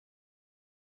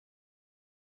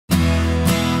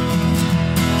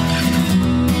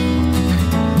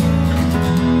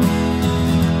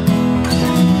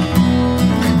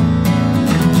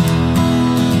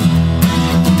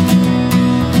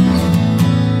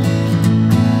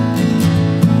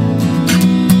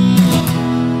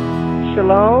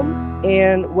Shalom,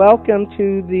 and welcome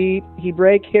to the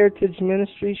Hebraic Heritage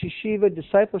Ministries Yeshiva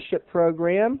Discipleship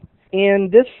Program.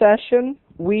 In this session,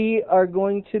 we are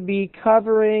going to be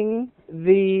covering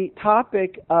the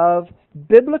topic of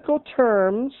biblical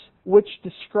terms which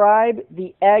describe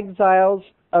the exiles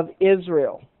of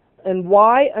Israel. And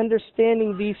why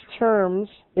understanding these terms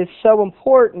is so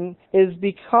important is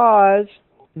because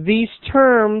these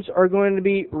terms are going to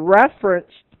be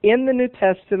referenced in the New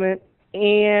Testament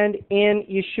and in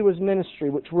Yeshua's ministry,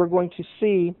 which we're going to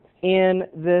see in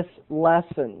this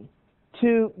lesson.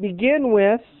 To begin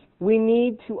with, we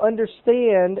need to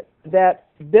understand that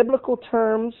biblical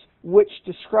terms which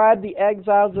describe the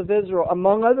exiles of Israel,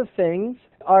 among other things,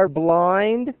 are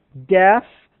blind, deaf,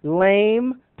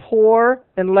 lame, poor,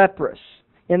 and leprous.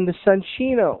 In the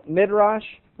Sanchino, Midrash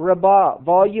Rabbah,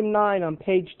 Volume 9, on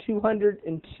page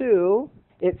 202,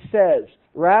 it says,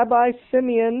 Rabbi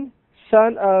Simeon,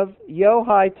 son of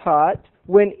Yohai, taught,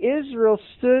 when Israel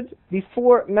stood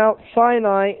before Mount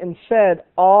Sinai and said,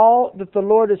 all that the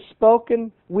Lord has spoken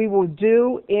we will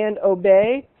do and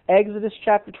obey, Exodus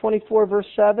chapter 24, verse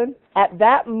 7, at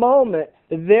that moment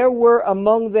there were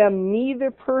among them neither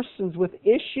persons with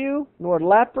issue, nor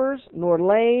lepers, nor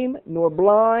lame, nor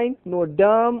blind, nor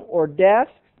dumb, or deaf,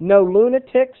 no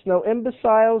lunatics, no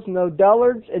imbeciles, no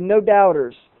dullards, and no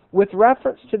doubters. With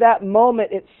reference to that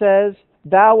moment, it says,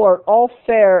 Thou art all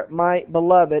fair, my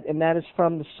beloved, and that is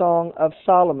from the Song of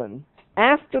Solomon.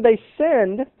 After they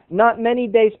sinned, not many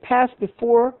days passed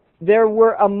before there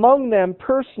were among them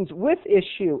persons with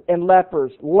issue, and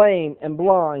lepers, lame and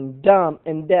blind, dumb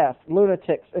and deaf,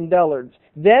 lunatics and dullards.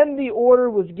 Then the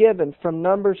order was given from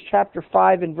Numbers chapter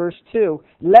 5 and verse 2,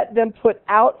 let them put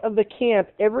out of the camp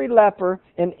every leper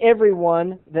and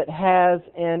everyone that has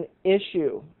an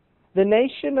issue. The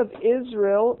nation of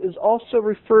Israel is also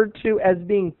referred to as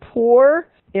being poor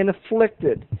and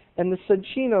afflicted. And the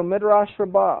Sanchino, Midrash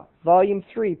Rabbah, Volume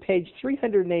 3, page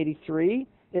 383,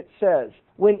 it says,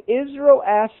 when Israel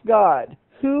asked God,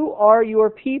 who are your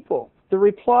people? The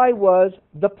reply was,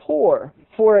 the poor.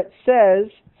 For it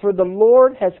says, for the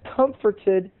Lord has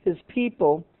comforted his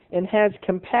people and has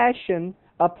compassion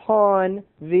upon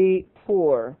the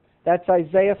poor. That's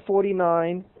Isaiah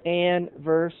 49 and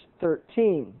verse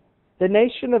 13. The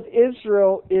nation of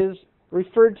Israel is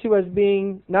referred to as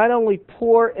being not only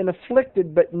poor and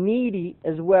afflicted, but needy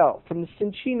as well. From the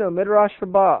Sanchino, Midrash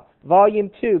Rabbah, Volume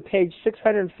 2, page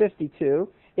 652,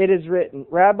 it is written,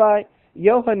 Rabbi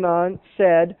Yohanan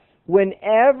said,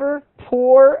 whenever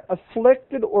poor,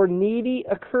 afflicted, or needy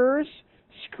occurs,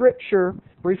 Scripture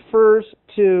refers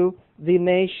to the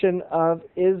nation of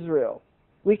Israel.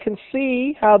 We can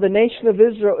see how the nation of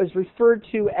Israel is referred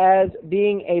to as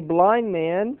being a blind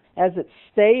man, as it's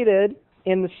stated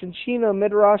in the Sanchino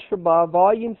Midrash Rabbah,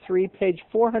 Volume 3, page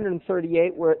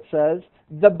 438, where it says,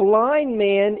 the blind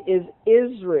man is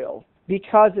Israel,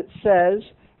 because it says,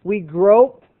 we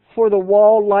grope for the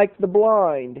wall like the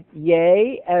blind.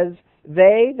 Yea, as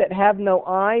they that have no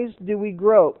eyes do we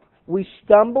grope. We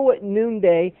stumble at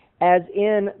noonday as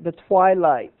in the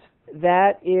twilight.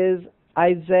 That is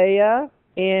Isaiah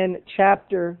in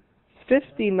chapter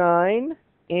 59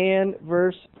 and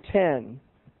verse 10.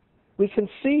 We can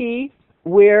see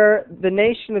where the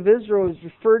nation of Israel is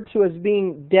referred to as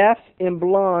being deaf and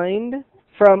blind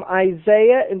from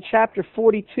Isaiah in chapter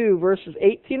 42, verses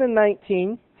 18 and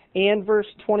 19, and verse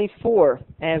 24,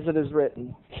 as it is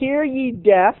written. Hear ye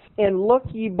deaf, and look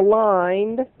ye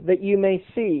blind, that you may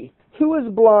see. Who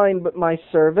is blind but my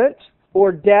servant,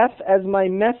 or deaf as my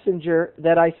messenger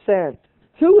that I sent?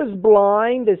 Who is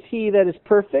blind as he that is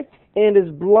perfect, and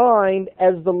is blind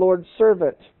as the Lord's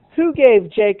servant? Who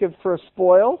gave Jacob for a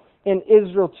spoil, and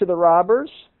Israel to the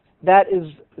robbers? That is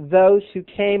those who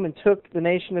came and took the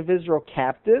nation of Israel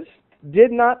captive.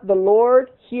 Did not the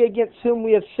Lord, he against whom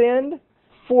we have sinned?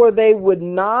 For they would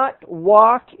not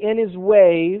walk in his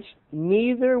ways,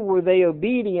 neither were they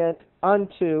obedient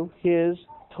unto his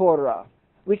Torah.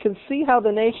 We can see how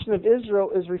the nation of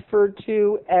Israel is referred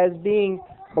to as being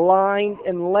blind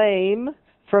and lame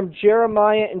from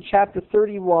Jeremiah in chapter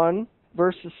 31,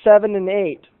 verses 7 and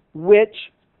 8, which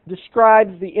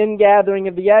describes the ingathering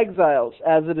of the exiles,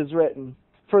 as it is written.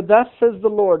 For thus says the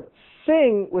Lord,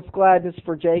 sing with gladness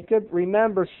for Jacob.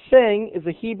 Remember, sing is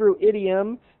a Hebrew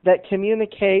idiom that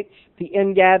communicates the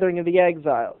ingathering of the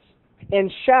exiles.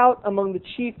 And shout among the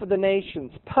chief of the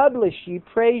nations. Publish ye,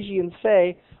 praise ye, and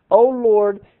say, O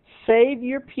Lord, save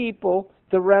your people,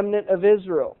 the remnant of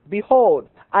Israel. Behold,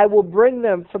 I will bring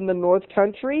them from the north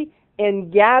country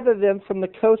and gather them from the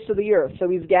coasts of the earth. So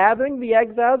he's gathering the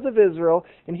exiles of Israel,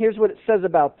 and here's what it says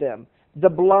about them. The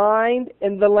blind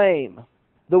and the lame,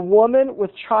 The woman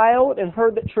with child and her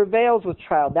that travails with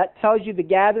child. That tells you the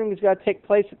gathering is going to take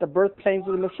place at the birth pains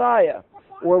of the Messiah,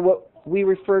 or what we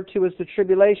refer to as the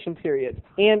tribulation period.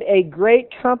 And a great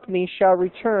company shall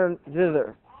return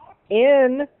thither.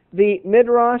 In the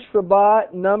Midrash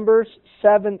Rabbah, Numbers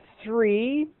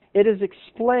 7:3, it is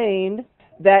explained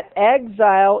that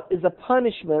exile is a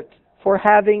punishment for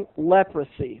having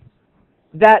leprosy.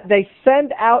 That they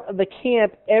send out of the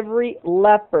camp every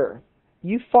leper.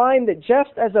 You find that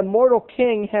just as a mortal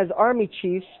king has army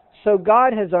chiefs, so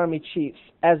God has army chiefs,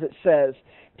 as it says.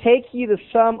 Take ye the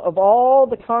sum of all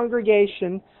the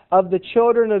congregation of the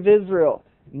children of Israel.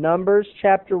 Numbers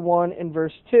chapter 1 and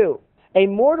verse 2. A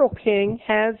mortal king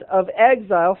has of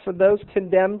exile for those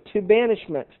condemned to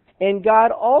banishment. And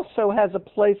God also has a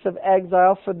place of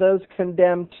exile for those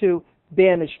condemned to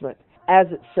banishment. As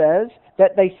it says,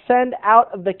 that they send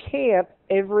out of the camp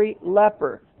every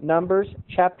leper. Numbers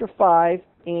chapter 5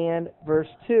 and verse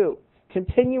 2.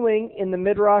 Continuing in the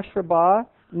Midrash Rabbah,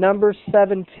 Numbers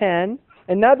 7:10,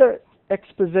 another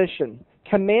exposition.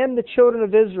 Command the children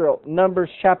of Israel, Numbers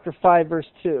chapter 5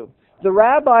 verse 2. The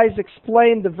rabbis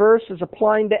explained the verse as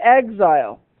applying to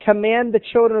exile. Command the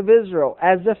children of Israel,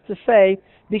 as if to say,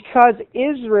 because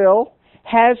Israel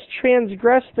has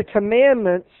transgressed the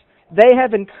commandments, they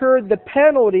have incurred the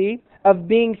penalty of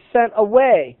being sent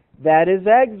away. That is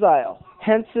exile.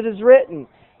 Hence it is written,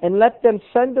 and let them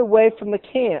send away from the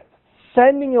camp.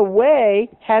 Sending away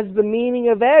has the meaning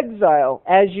of exile,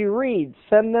 as you read.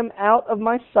 Send them out of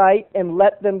my sight and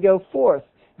let them go forth.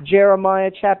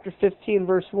 Jeremiah chapter 15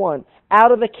 verse 1.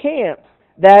 Out of the camp,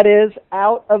 that is,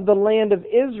 out of the land of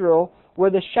Israel,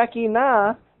 where the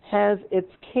Shekinah has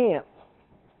its camp.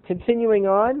 Continuing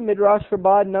on, Midrash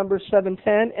Rabbah, Numbers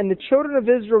 7:10, and the children of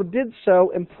Israel did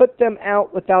so and put them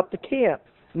out without the camp.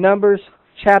 Numbers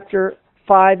chapter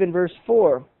 5 and verse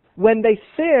 4. When they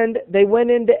sinned, they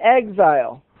went into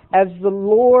exile. As the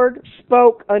Lord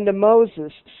spoke unto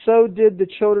Moses, so did the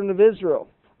children of Israel.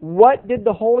 What did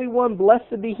the Holy One,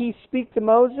 blessed be He, speak to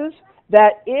Moses?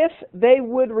 That if they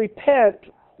would repent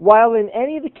while in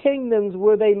any of the kingdoms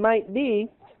where they might be,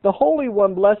 the Holy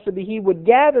One, blessed be He, would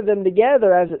gather them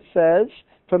together, as it says,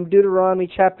 from Deuteronomy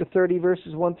chapter 30,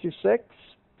 verses 1 through 6.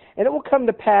 And it will come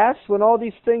to pass, when all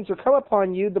these things are come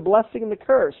upon you, the blessing and the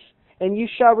curse, and you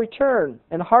shall return,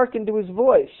 and hearken to His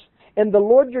voice. And the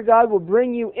Lord your God will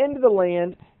bring you into the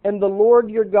land, and the Lord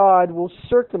your God will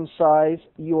circumcise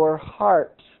your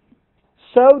heart.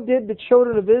 So did the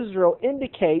children of Israel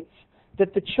indicates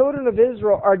that the children of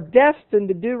Israel are destined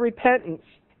to do repentance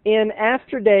in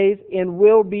after days and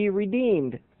will be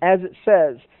redeemed, as it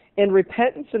says, in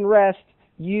repentance and rest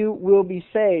you will be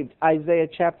saved, Isaiah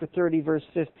chapter 30 verse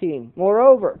 15.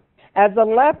 Moreover, as a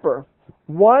leper,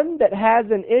 one that has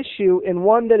an issue and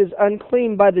one that is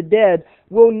unclean by the dead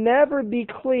will never be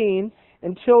clean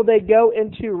until they go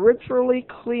into ritually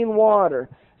clean water.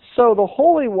 So the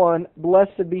Holy One,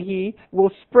 blessed be He,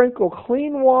 will sprinkle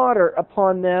clean water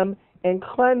upon them and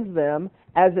cleanse them,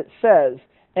 as it says,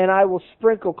 and I will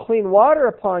sprinkle clean water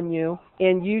upon you,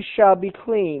 and you shall be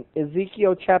clean.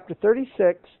 Ezekiel chapter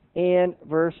 36 and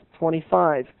verse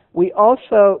 25. We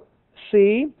also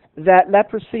see that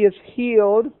leprosy is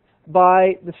healed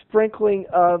by the sprinkling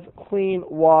of clean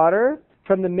water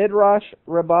from the Midrash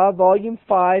Rabbah, volume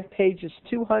 5, pages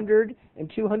 200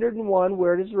 and 201,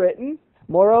 where it is written,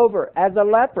 moreover, as a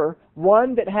leper,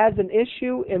 one that has an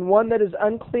issue and one that is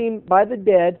unclean by the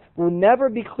dead will never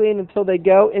be clean until they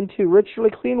go into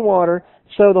ritually clean water.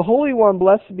 So the Holy One,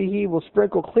 blessed be He, will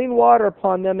sprinkle clean water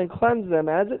upon them and cleanse them,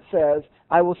 as it says,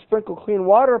 I will sprinkle clean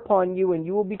water upon you and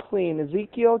you will be clean.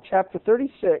 Ezekiel chapter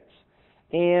 36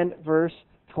 and verse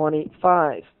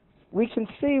 25. We can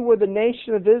see where the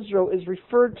nation of Israel is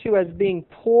referred to as being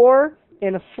poor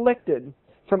and afflicted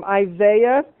from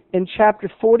Isaiah in chapter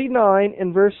 49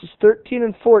 and verses 13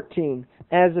 and 14,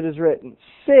 as it is written,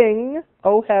 sing,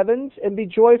 O heavens, and be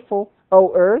joyful,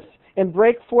 O earth, and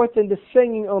break forth into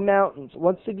singing, O mountains.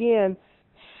 Once again,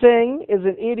 sing is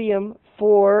an idiom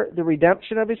for the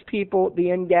redemption of His people,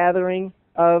 the ingathering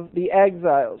of the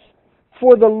exiles.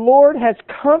 For the Lord has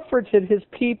comforted His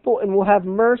people and will have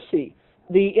mercy.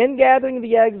 The ingathering of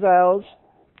the exiles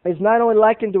is not only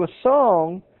likened to a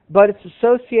song, but it's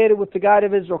associated with the God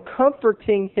of Israel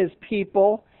comforting His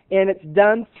people, and it's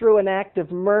done through an act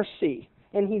of mercy.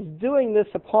 And He's doing this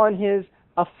upon His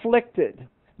afflicted.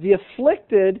 The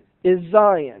afflicted is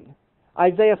Zion.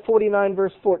 Isaiah 49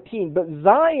 verse 14. But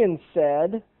Zion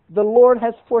said, the Lord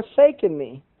has forsaken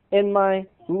me, and my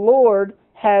Lord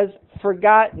has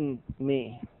forgotten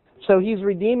me. So He's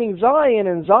redeeming Zion,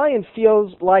 and Zion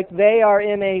feels like they are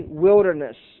in a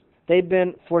wilderness. They've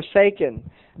been forsaken.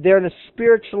 They're in a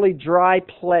spiritually dry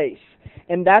place.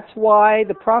 And that's why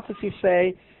the prophecies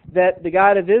say that the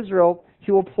God of Israel,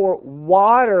 He will pour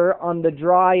water on the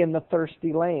dry and the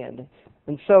thirsty land.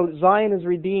 And so Zion is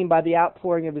redeemed by the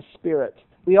outpouring of His Spirit.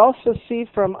 We also see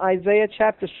from Isaiah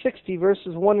chapter 60,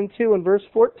 verses 1 and 2, and verse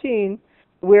 14,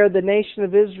 where the nation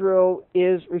of Israel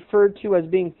is referred to as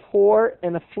being poor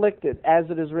and afflicted, as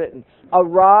it is written.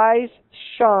 Arise,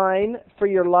 shine, for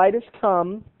your light is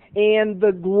come, and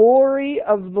the glory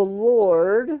of the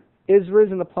Lord is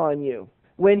risen upon you.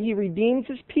 When He redeems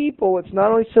His people, it's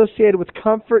not only associated with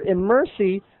comfort and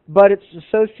mercy, but it's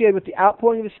associated with the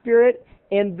outpouring of the Spirit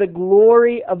and the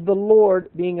glory of the Lord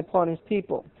being upon His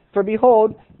people. For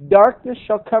behold, darkness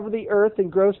shall cover the earth,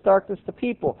 and gross darkness the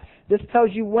people. This tells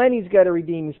you when He's got to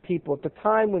redeem His people. At the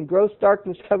time when gross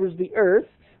darkness covers the earth,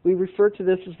 we refer to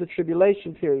this as the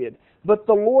tribulation period. But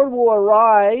the Lord will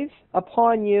arise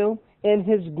upon you, and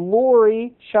His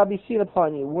glory shall be seen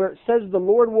upon you. Where it says the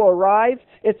Lord will arise,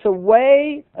 it's a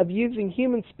way of using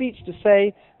human speech to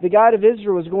say the God of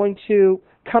Israel is going to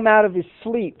come out of His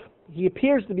sleep. He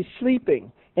appears to be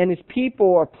sleeping, and His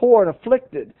people are poor and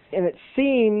afflicted. And it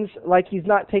seems like He's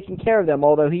not taking care of them,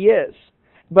 although He is.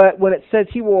 But when it says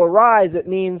He will arise, it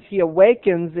means He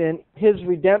awakens and His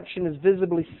redemption is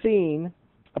visibly seen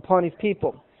upon His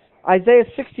people. Isaiah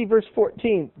 60, verse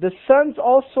 14, the sons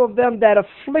also of them that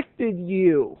afflicted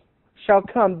you shall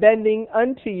come bending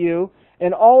unto you,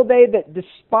 and all they that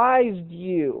despised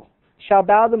you shall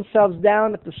bow themselves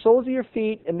down at the soles of your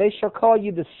feet, and they shall call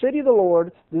you the city of the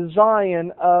Lord, the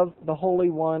Zion of the Holy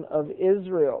One of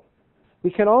Israel. We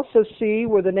can also see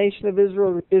where the nation of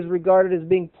Israel is regarded as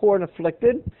being poor and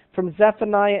afflicted from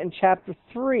Zephaniah in chapter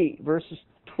 3, verses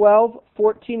 12,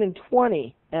 14, and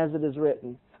 20, as it is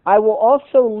written. I will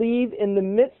also leave in the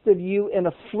midst of you an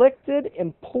afflicted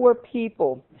and poor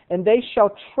people, and they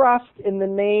shall trust in the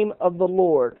name of the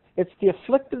Lord. It's the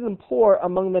afflicted and poor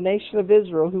among the nation of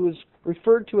Israel, who is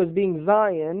referred to as being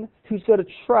Zion, who's going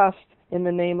to trust in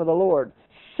the name of the Lord.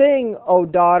 Sing, O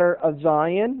daughter of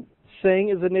Zion. Sing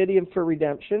is an idiom for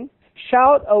redemption.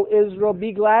 Shout, O Israel,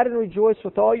 be glad and rejoice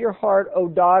with all your heart, O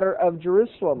daughter of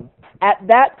Jerusalem. At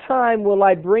that time will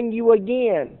I bring you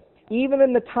again, even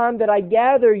in the time that I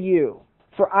gather you.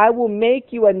 For I will make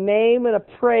you a name and a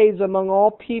praise among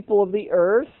all people of the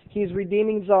earth. He's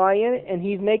redeeming Zion, and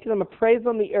He's making them a praise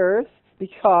on the earth,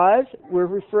 because we're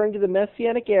referring to the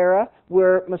Messianic era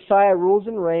where Messiah rules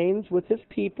and reigns with His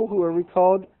people who are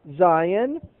recalled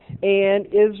Zion, and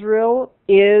Israel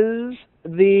is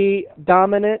the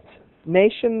dominant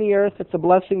nation in the earth. It's a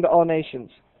blessing to all nations.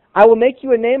 I will make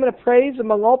you a name and a praise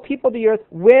among all people of the earth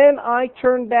when I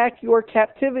turn back your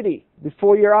captivity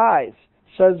before your eyes,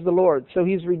 says the Lord. So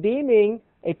He's redeeming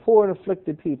a poor and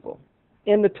afflicted people.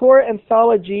 In the Torah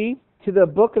Anthology to the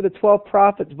Book of the 12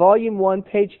 Prophets, Volume 1,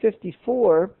 page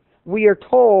 54, we are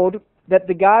told that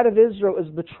the God of Israel is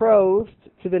betrothed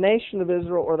to the nation of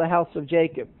Israel, or the house of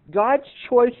Jacob. God's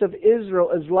choice of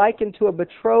Israel is likened to a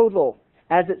betrothal,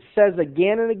 as it says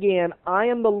again and again, I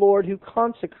am the Lord who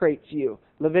consecrates you.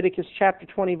 Leviticus chapter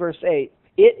 20, verse 8.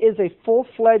 It is a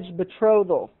full-fledged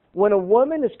betrothal. When a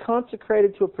woman is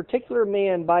consecrated to a particular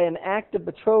man by an act of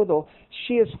betrothal,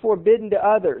 she is forbidden to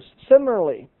others.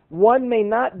 Similarly, one may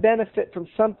not benefit from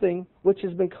something which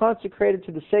has been consecrated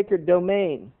to the sacred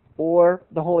domain or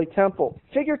the holy temple.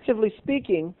 Figuratively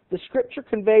speaking, the Scripture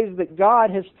conveys that God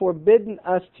has forbidden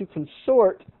us to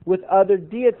consort with other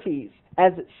deities,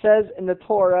 as it says in the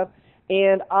Torah,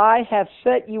 and I have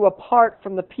set you apart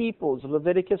from the peoples,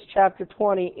 Leviticus chapter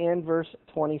 20 and verse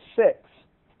 26.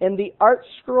 In the Art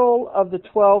Scroll of the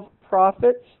 12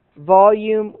 Prophets,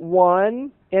 Volume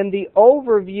 1, in the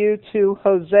overview to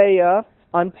Hosea,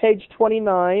 on page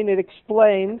 29, it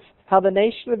explains how the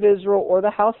nation of Israel, or the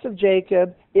house of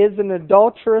Jacob, is an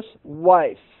adulterous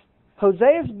wife.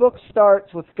 Hosea's book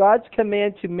starts with God's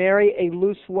command to marry a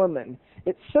loose woman.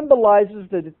 It symbolizes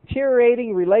the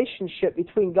deteriorating relationship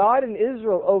between God and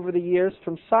Israel over the years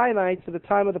from Sinai to the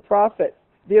time of the prophet.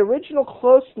 The original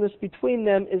closeness between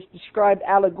them is described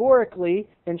allegorically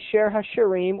in Shir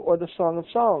HaShirim, or the Song of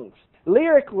Songs.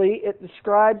 Lyrically, it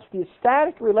describes the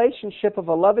ecstatic relationship of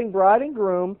a loving bride and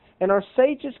groom, and our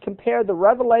sages compare the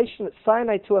revelation at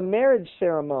Sinai to a marriage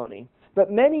ceremony.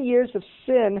 But many years of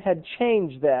sin had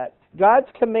changed that. God's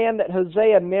command that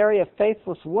Hosea marry a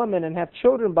faithless woman and have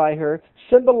children by her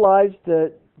symbolized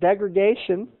the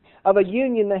degradation of a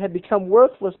union that had become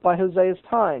worthless by Hosea's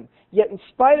time. Yet in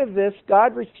spite of this,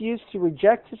 God refused to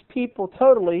reject His people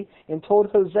totally and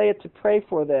told Hosea to pray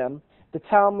for them. The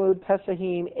Talmud,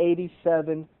 Pesahim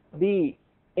 87b.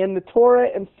 In the Torah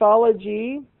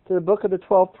Anthology to the Book of the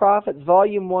 12 Prophets,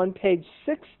 Volume 1, page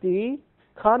 60,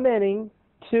 commenting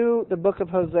to the book of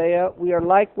Hosea, we are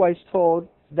likewise told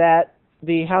that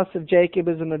the house of Jacob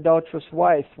is an adulterous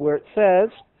wife, where it says,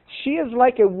 she is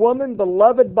like a woman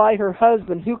beloved by her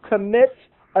husband who commits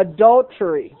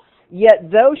adultery.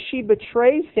 Yet though she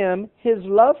betrays him, his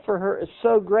love for her is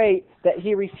so great that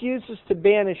he refuses to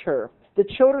banish her. The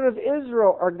children of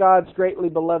Israel are God's greatly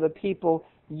beloved people,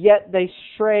 yet they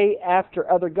stray after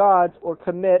other gods or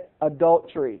commit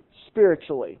adultery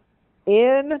spiritually.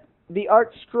 In the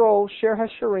art scroll Shir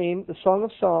HaShirim, the Song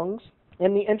of Songs,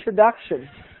 in the introduction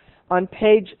on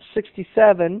page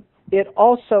 67, it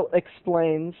also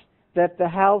explains that the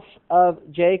house of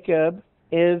Jacob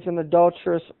is an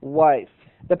adulterous wife.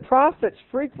 The prophets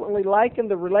frequently liken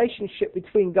the relationship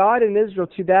between God and Israel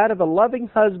to that of a loving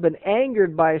husband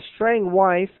angered by a straying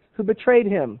wife who betrayed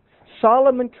him.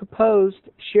 Solomon composed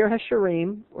Shir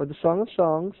HaShirim, or the Song of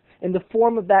Songs, in the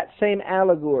form of that same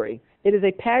allegory. It is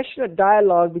a passionate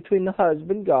dialogue between the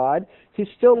husband, God, who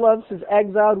still loves his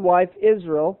exiled wife,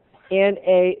 Israel, and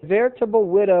a veritable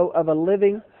widow of a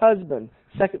living husband,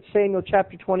 2 Samuel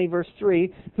chapter 20, verse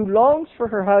 3, who longs for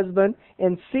her husband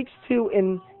and seeks to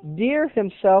endear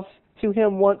himself to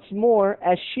him once more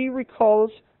as she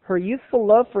recalls her youthful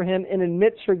love for him and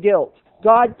admits her guilt.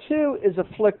 God, too, is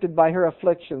afflicted by her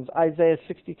afflictions, Isaiah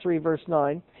 63, verse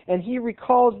 9, and he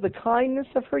recalls the kindness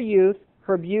of her youth,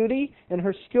 her beauty, and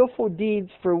her skillful deeds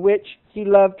for which he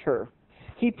loved her.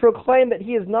 He proclaimed that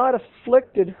he has not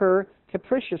afflicted her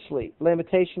capriciously,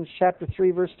 Lamentations chapter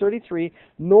 3, verse 33,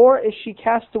 nor is she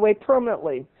cast away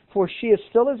permanently, for she is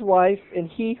still his wife, and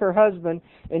he her husband,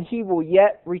 and he will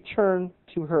yet return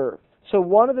to her. So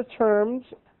one of the terms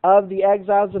of the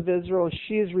exiles of Israel is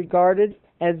she is regarded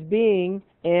as being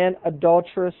an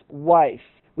adulterous wife.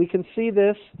 We can see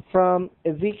this from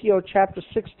Ezekiel chapter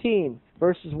 16,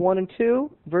 verses 1 and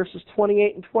 2, verses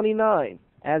 28 and 29,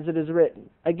 as it is written.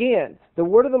 Again, the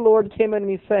word of the Lord came unto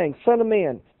me, saying, Son of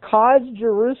man, cause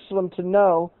Jerusalem to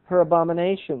know her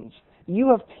abominations. You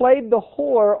have played the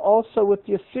whore also with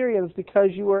the Assyrians, because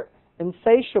you were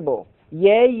insatiable.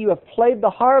 Yea, you have played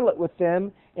the harlot with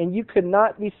them, and you could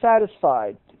not be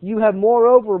satisfied. You have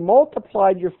moreover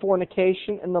multiplied your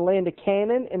fornication in the land of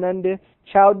Canaan and unto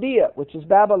Chaldea, which is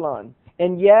Babylon,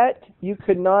 and yet you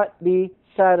could not be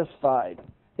satisfied.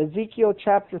 Ezekiel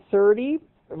chapter 30,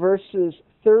 verses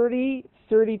 30,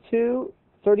 32,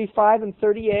 35, and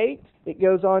 38, it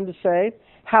goes on to say,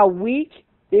 How weak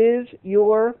is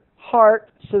your heart,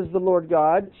 says the Lord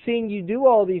God, seeing you do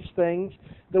all these things,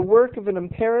 the work of an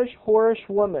imperish, whorish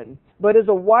woman. But as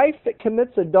a wife that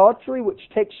commits adultery, which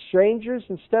takes strangers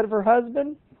instead of her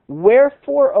husband,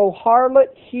 wherefore, O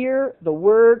harlot, hear the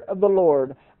word of the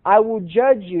Lord. I will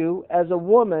judge you as a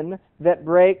woman that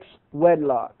breaks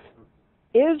wedlock.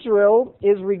 Israel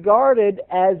is regarded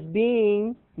as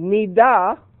being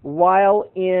nidah while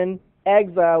in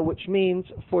exile, which means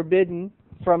forbidden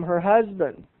from her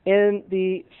husband. In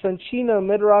the Sanchino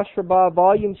Midrash Rabbah,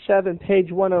 Volume 7,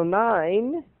 page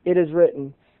 109, it is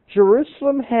written,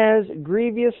 Jerusalem has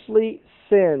grievously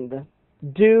sinned.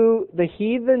 Do the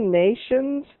heathen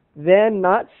nations then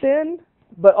not sin?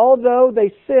 But although they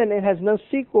sin, it has no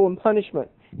sequel in punishment.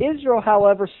 Israel,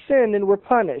 however, sinned and were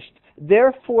punished.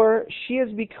 Therefore, she has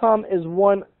become as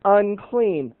one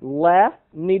unclean. Le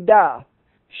nidah.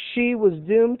 She was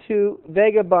doomed to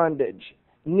vagabondage.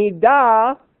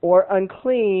 Nidah, or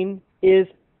unclean, is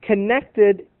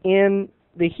connected in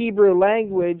the Hebrew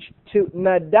language to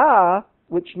nadah,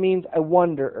 which means a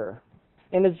wanderer.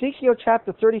 In Ezekiel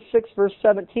chapter 36, verse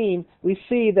 17, we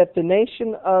see that the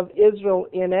nation of Israel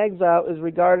in exile is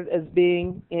regarded as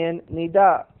being in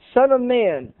nidah. Son of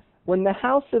man, when the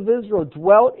house of Israel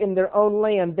dwelt in their own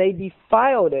land, they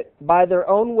defiled it by their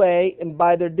own way and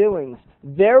by their doings.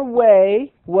 Their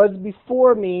way was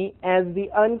before me as the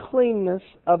uncleanness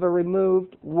of a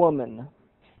removed woman.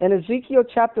 In Ezekiel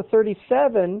chapter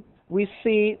 37, we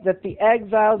see that the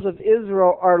exiles of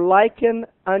Israel are likened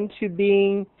unto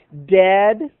being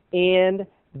dead and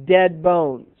dead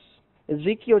bones.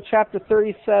 Ezekiel chapter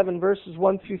 37, verses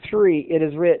 1 through 3, it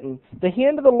is written, The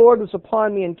hand of the Lord was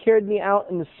upon me, and carried me out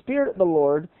in the spirit of the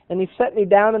Lord, and he set me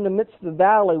down in the midst of the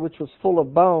valley, which was full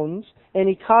of bones, and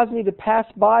he caused me to pass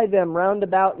by them round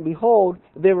about, and behold,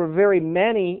 there were very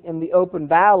many in the open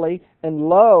valley, and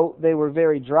lo, they were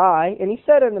very dry. And he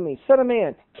said unto me, Son of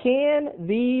man, can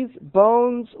these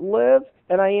bones live?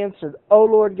 And I answered, O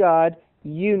Lord God,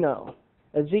 you know.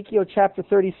 Ezekiel chapter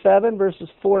 37, verses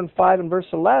 4 and 5 and verse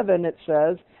 11, it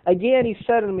says, Again he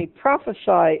said unto me,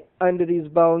 Prophesy unto these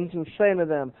bones, and say unto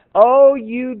them, O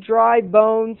you dry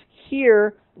bones,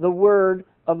 hear the word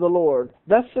of the Lord.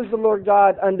 Thus says the Lord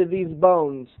God unto these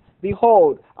bones,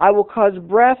 Behold, I will cause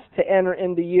breath to enter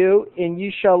into you, and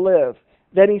you shall live.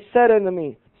 Then he said unto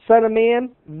me, Son of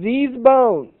man, these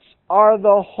bones are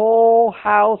the whole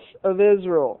house of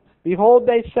Israel. Behold,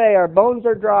 they say, Our bones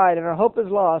are dried, and our hope is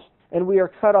lost, and we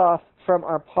are cut off from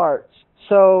our parts.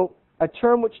 So, a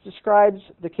term which describes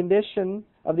the condition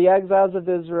of the exiles of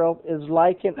Israel is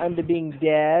likened unto being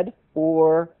dead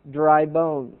or dry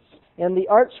bones. In the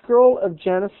Art Scroll of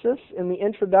Genesis, in the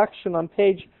introduction on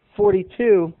page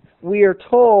 42, we are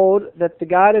told that the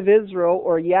God of Israel,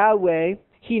 or Yahweh,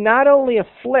 He not only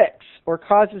afflicts or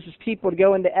causes His people to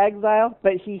go into exile,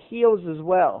 but He heals as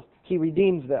well. He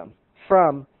redeems them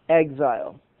from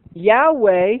exile.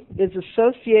 Yahweh is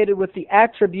associated with the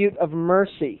attribute of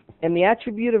mercy, and the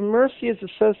attribute of mercy is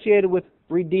associated with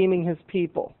redeeming His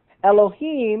people.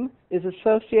 Elohim is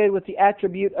associated with the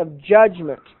attribute of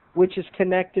judgment, which is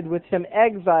connected with Him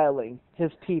exiling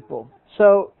His people.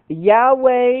 So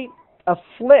Yahweh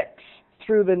afflicts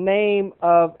through the name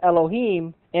of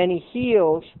Elohim, and He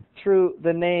heals through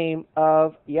the name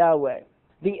of Yahweh.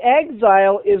 The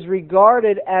exile is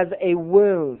regarded as a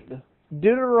wound.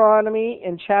 Deuteronomy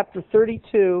in chapter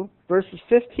 32, verses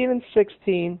 15 and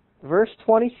 16, verse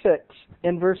 26,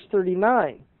 and verse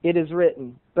 39, it is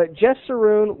written, But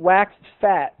Jeshurun waxed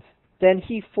fat, then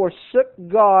he forsook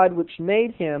God which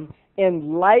made him,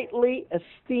 and lightly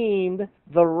esteemed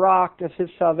the rock of his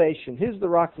salvation. Who's the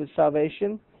rock of his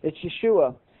salvation? It's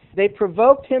Yeshua. They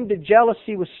provoked him to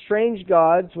jealousy with strange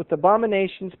gods. With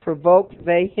abominations provoked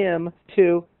they him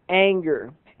to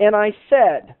anger. And I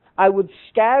said, I would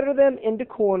scatter them into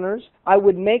corners. I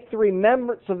would make the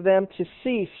remembrance of them to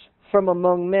cease from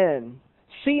among men.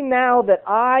 See now that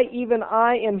I, even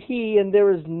I, am He, and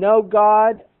there is no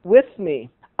God with me.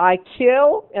 I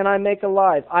kill, and I make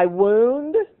alive. I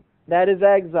wound, that is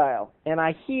exile, and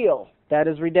I heal, that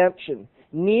is redemption.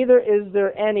 Neither is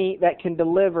there any that can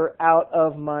deliver out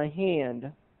of my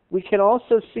hand. We can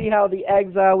also see how the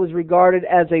exile was regarded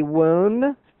as a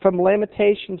wound from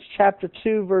Lamentations chapter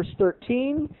 2, verse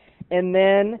 13, and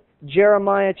then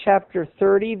Jeremiah chapter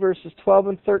 30, verses 12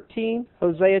 and 13,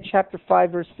 Hosea chapter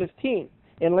 5, verse 15.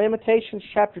 In Lamentations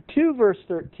chapter 2, verse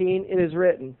 13, it is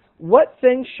written, What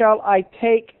thing shall I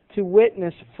take to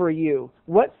witness for you?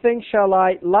 What thing shall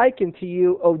I liken to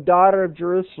you, O daughter of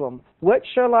Jerusalem? What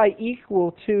shall I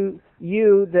equal to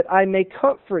you that I may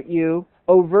comfort you,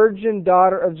 O virgin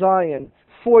daughter of Zion?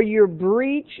 For your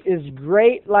breach is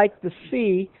great like the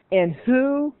sea, and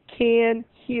who can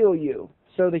heal you?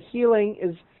 So the healing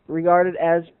is regarded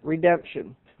as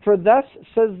redemption. For thus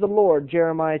says the Lord,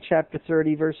 Jeremiah chapter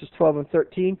 30, verses 12 and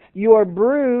 13, Your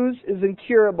bruise is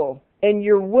incurable, and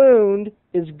your wound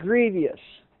is grievous.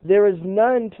 There is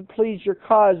none to please your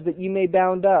cause that you may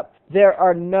bound up. There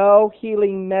are no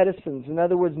healing medicines. In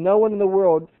other words, no one in the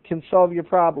world can solve your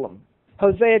problem.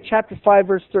 Hosea chapter 5,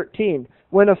 verse 13,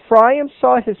 When Ephraim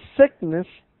saw his sickness,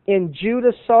 and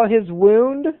Judah saw his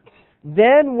wound,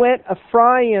 then went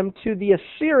Ephraim to the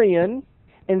Assyrian,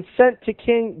 and sent to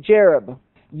King Jareb.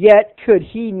 Yet could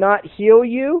he not heal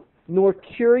you, nor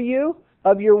cure you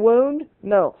of your wound?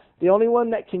 No. The only one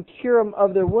that can cure them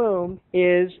of their wound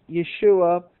is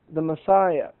Yeshua, the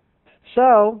Messiah.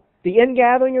 So, the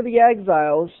ingathering of the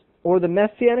exiles, or the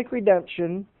Messianic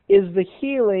redemption, is the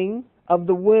healing of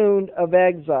the wound of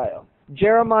exile.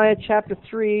 Jeremiah chapter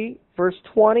 3, verse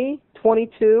 20,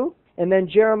 22, and then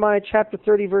Jeremiah chapter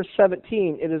 30, verse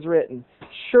 17, it is written,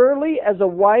 Surely as a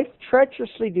wife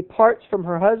treacherously departs from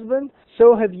her husband,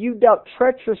 so have you dealt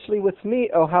treacherously with me,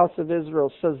 O house of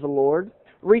Israel, says the Lord.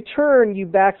 Return, you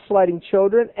backsliding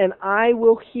children, and I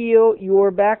will heal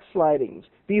your backslidings.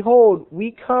 Behold,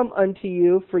 we come unto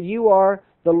you, for you are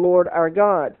the Lord our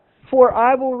God. For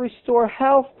I will restore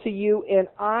health to you, and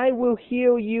I will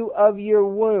heal you of your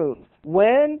wound.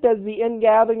 When does the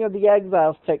ingathering of the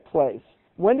exiles take place?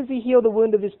 When does He heal the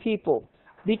wound of His people?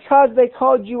 Because they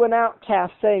called you an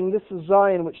outcast, saying, This is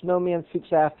Zion, which no man seeks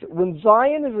after. When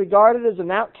Zion is regarded as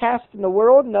an outcast in the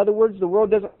world, in other words, the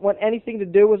world doesn't want anything to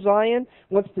do with Zion,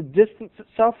 wants to distance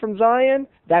itself from Zion,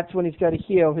 that's when He's got to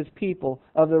heal His people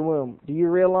of their wound. Do you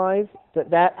realize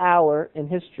that that hour in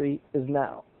history is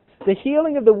now? The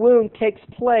healing of the wound takes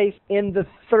place in the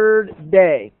third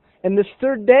day. And this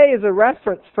third day is a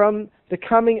reference from the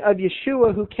coming of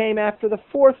Yeshua, who came after the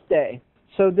fourth day.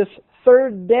 So this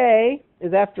third day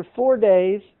is after 4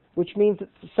 days, which means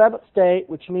it's the seventh day,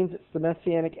 which means it's the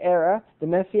Messianic era. The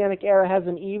Messianic era has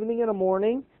an evening and a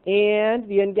morning, and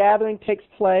the ingathering takes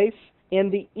place in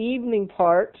the evening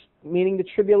part, meaning the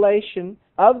tribulation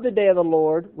of the day of the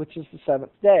Lord, which is the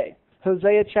seventh day.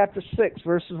 Hosea chapter 6,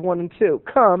 verses 1 and 2.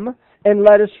 Come, and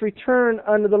let us return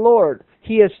unto the Lord.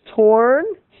 He has torn,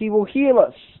 He will heal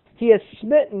us. He has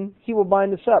smitten, He will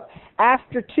bind us up.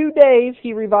 After 2 days,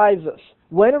 He revives us.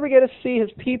 When are we going to see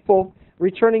His people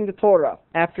returning to Torah?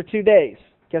 After 2 days.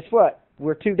 Guess what?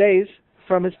 We're 2 days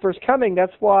from His first coming.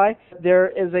 That's why there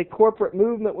is a corporate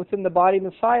movement within the body of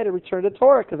Messiah to return to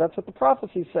Torah, because that's what the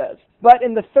prophecy says. But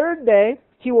in the third day,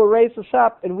 He will raise us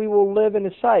up and we will live in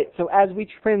His sight. So as we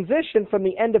transition from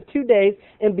the end of 2 days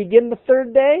and begin the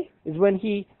third day is when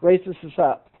He raises us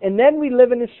up. And then we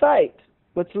live in His sight.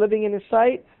 What's living in His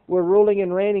sight? We're ruling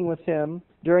and reigning with Him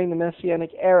during the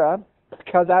Messianic era,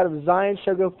 because out of Zion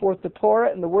shall go forth the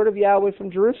Torah and the word of Yahweh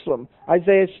from Jerusalem.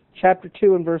 Isaiah chapter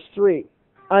 2 and verse 3.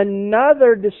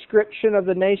 Another description of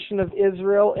the nation of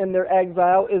Israel in their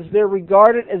exile is they're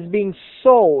regarded as being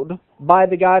sold by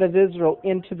the God of Israel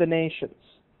into the nations.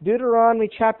 Deuteronomy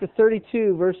chapter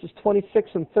 32, verses 26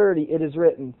 and 30, it is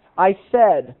written, I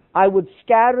said, I would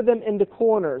scatter them into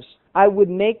corners. I would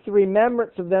make the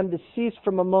remembrance of them to cease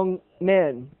from among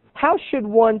men. How should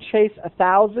one chase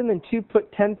 1,000 and two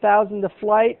put 10,000 to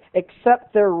flight,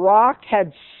 except their rock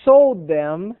had sold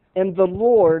them and the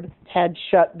Lord had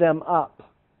shut them up?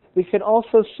 We can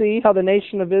also see how the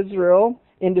nation of Israel,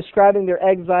 in describing their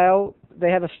exile, they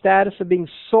have a status of being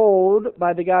sold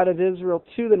by the God of Israel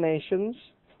to the nations,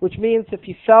 which means if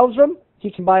He sells them, He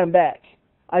can buy them back.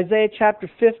 Isaiah chapter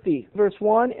 50, verse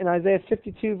 1, and Isaiah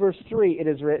 52, verse 3, it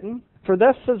is written, For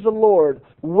thus says the Lord,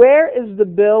 Where is the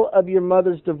bill of your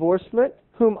mother's divorcement,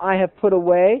 whom I have put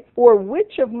away? Or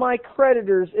which of my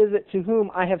creditors is it to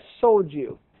whom I have sold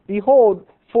you? Behold,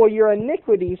 for your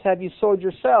iniquities have you sold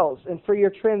yourselves, and for your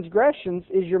transgressions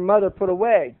is your mother put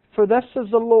away. For thus says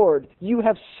the Lord, You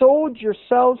have sold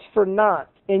yourselves for naught,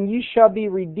 and you shall be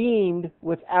redeemed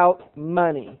without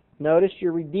money. Notice,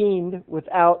 you're redeemed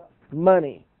without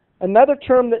money. Another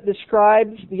term that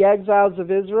describes the exiles of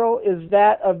Israel is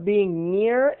that of being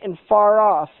near and far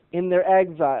off in their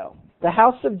exile. The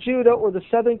house of Judah, or the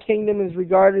southern kingdom, is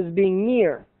regarded as being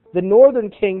near. The northern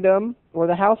kingdom, or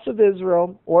the house of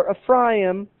Israel, or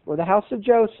Ephraim, or the house of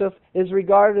Joseph, is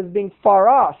regarded as being far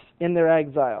off in their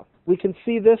exile. We can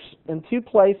see this in two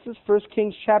places, 1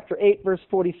 Kings chapter 8, verse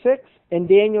 46, and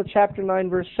Daniel chapter 9,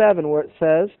 verse 7, where it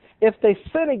says, If they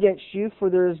sin against you, for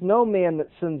there is no man that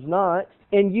sins not,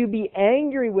 and you be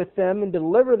angry with them and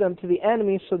deliver them to the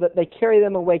enemy, so that they carry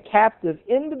them away captive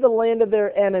into the land of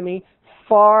their enemy,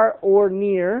 far or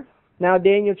near. Now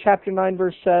Daniel chapter 9,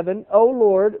 verse 7, O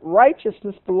Lord,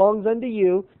 righteousness belongs unto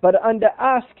you, but unto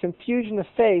us confusion of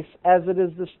face, as it is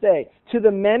this day. To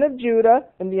the men of Judah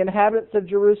and the inhabitants of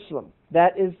Jerusalem,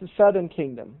 that is the southern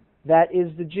kingdom, that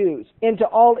is the Jews, and to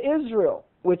all Israel,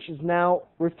 which is now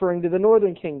referring to the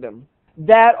northern kingdom,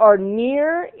 that are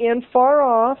near and far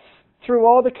off through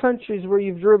all the countries where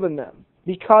you've driven them,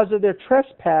 because of their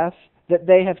trespass that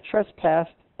they have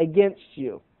trespassed against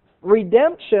you.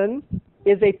 Redemption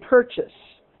is a purchase.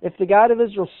 If the God of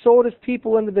Israel sold His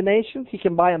people into the nations, He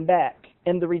can buy them back.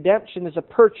 And the redemption is a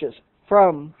purchase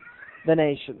from the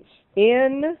nations.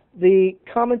 In the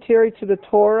commentary to the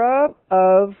Torah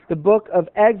of the book of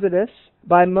Exodus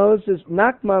by Moses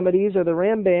Nachmanides, or the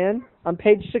Ramban, on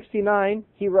page 69,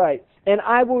 he writes, And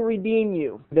I will redeem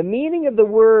you. The meaning of the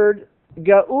word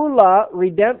Geula,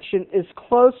 redemption, is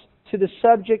close to the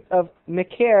subject of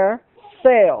Meker,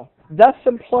 sale, thus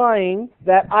implying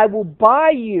that I will buy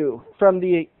you from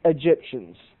the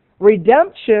Egyptians.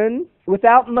 Redemption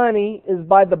without money is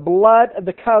by the blood of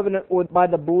the covenant, or by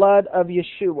the blood of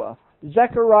Yeshua.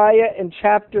 Zechariah in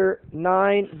chapter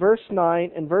 9, verse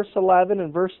 9, and verse 11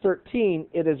 and verse 13,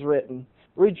 it is written,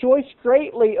 Rejoice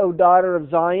greatly, O daughter of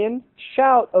Zion.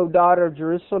 Shout, O daughter of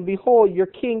Jerusalem. Behold, your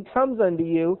king comes unto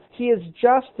you. He is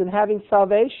just and having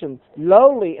salvation,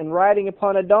 lowly and riding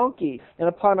upon a donkey, and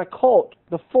upon a colt,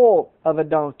 the foal of a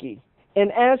donkey.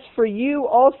 And as for you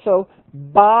also,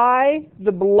 by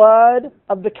the blood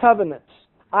of the covenant,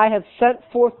 I have sent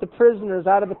forth the prisoners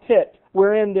out of the pit,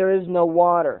 wherein there is no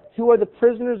water. Who are the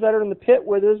prisoners that are in the pit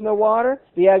where there is no water?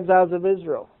 The exiles of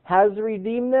Israel. How does He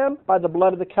redeem them? By the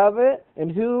blood of the covenant.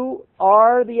 And who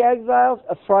are the exiles?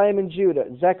 Ephraim and Judah.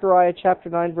 Zechariah chapter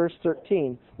 9, verse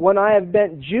 13. When I have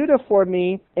bent Judah for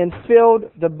me and filled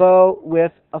the bow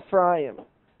with Ephraim.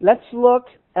 Let's look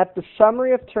at the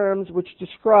summary of terms which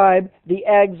describe the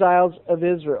exiles of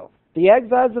Israel. The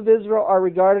exiles of Israel are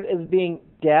regarded as being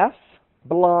deaf,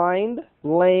 blind,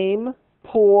 lame,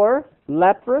 poor,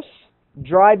 leprous,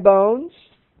 dry bones,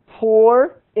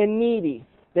 poor, and needy.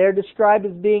 They are described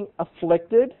as being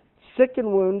afflicted, sick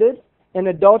and wounded, an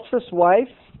adulterous wife,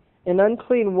 an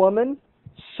unclean woman,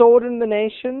 sold in the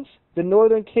nations. The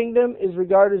northern kingdom is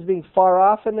regarded as being far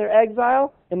off in their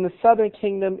exile, and the southern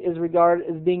kingdom is regarded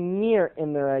as being near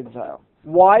in their exile.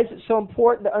 Why is it so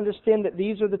important to understand that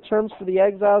these are the terms for the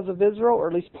exiles of Israel, or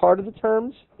at least part of the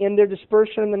terms, in their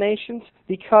dispersion in the nations?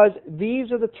 Because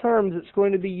these are the terms that's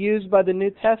going to be used by the New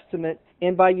Testament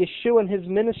and by Yeshua and his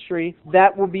ministry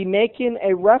that will be making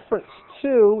a reference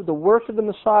to the work of the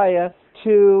Messiah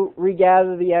to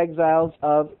regather the exiles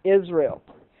of Israel.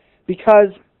 Because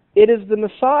it is the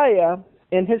Messiah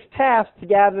and his task to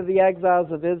gather the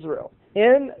exiles of Israel.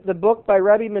 In the book by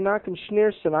Rabbi Menachem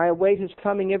Schneerson, I Await His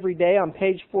Coming Every Day, on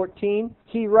page 14,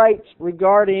 he writes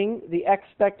regarding the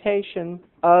expectation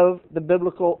of the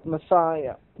biblical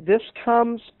Messiah. This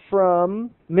comes from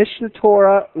Mishnah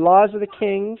Torah, Laws of the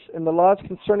Kings, and the laws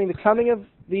concerning the coming of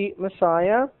the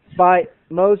Messiah by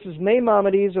Moses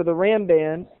Maimonides, or the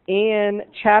Ramban, in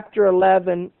chapter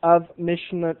 11 of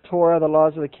Mishnah Torah, the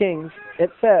Laws of the Kings. It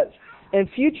says, "In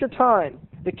future time,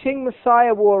 the King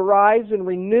Messiah will arise and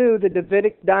renew the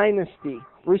Davidic dynasty,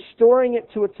 restoring it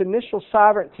to its initial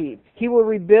sovereignty. He will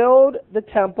rebuild the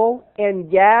temple and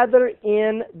gather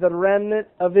in the remnant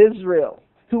of Israel.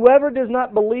 Whoever does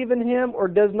not believe in him or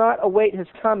does not await his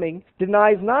coming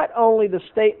denies not only the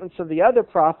statements of the other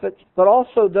prophets, but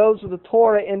also those of the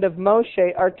Torah and of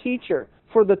Moshe, our teacher.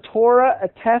 For the Torah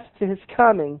attests to his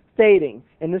coming, stating,"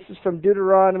 and this is from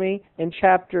Deuteronomy in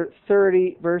chapter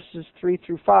 30, verses 3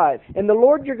 through 5, "And the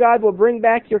Lord your God will bring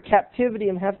back your captivity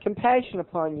and have compassion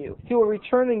upon you. He will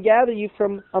return and gather you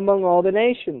from among all the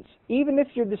nations. Even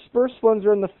if your dispersed ones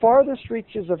are in the farthest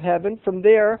reaches of heaven, from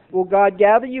there will God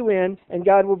gather you in, and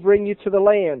God will bring you to the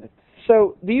land."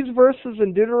 So these verses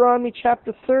in Deuteronomy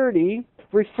chapter 30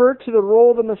 refer to the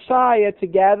role of the Messiah to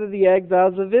gather the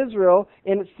exiles of Israel,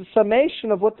 and it's the summation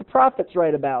of what the prophets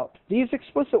write about. These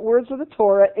explicit words of the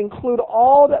Torah include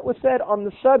all that was said on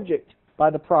the subject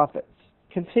by the prophets.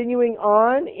 Continuing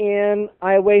on in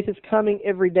I Await His Coming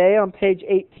Every Day, on page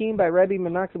 18 by Rabbi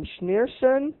Menachem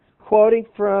Schneerson, quoting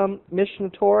from Mishnah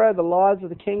Torah, the Laws of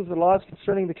the Kings, the laws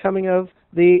concerning the coming of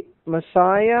the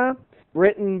Messiah,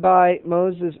 written by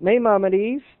Moses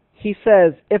Maimonides. He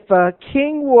says, "If a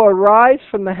king will arise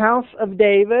from the house of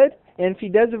David," and if he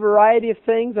does a variety of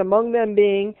things, among them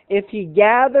being, if he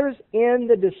gathers in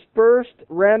the dispersed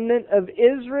remnant of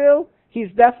Israel,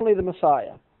 he's definitely the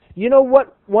Messiah. You know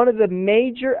what one of the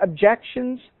major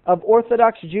objections of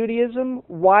Orthodox Judaism,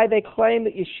 why they claim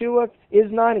that Yeshua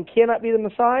is not and cannot be the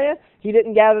Messiah? He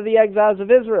didn't gather the exiles of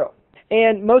Israel.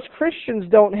 And most Christians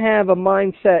don't have a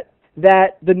mindset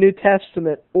that the New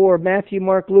Testament, or Matthew,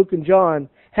 Mark, Luke, and John,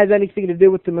 has anything to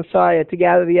do with the Messiah to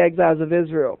gather the exiles of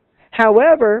Israel.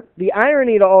 However, the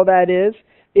irony to all that is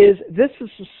this is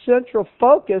the central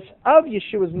focus of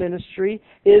Yeshua's ministry,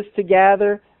 is to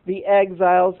gather the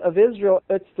exiles of Israel.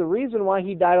 It's the reason why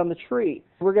he died on the tree.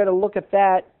 We're going to look at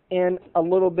that in a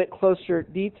little bit closer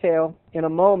detail in a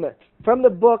moment. From the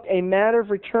book A Matter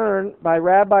of Return by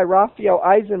Rabbi Raphael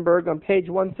Eisenberg, on page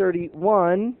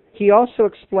 131, he also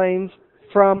explains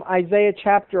from Isaiah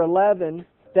chapter 11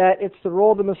 that it's the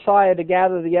role of the Messiah to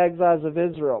gather the exiles of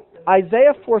Israel.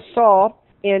 Isaiah foresaw,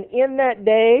 "And in that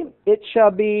day it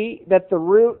shall be that the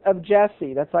root of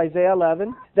Jesse," that's Isaiah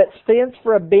 11, "that stands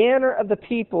for a banner of the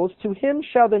peoples, to him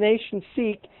shall the nation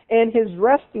seek, and his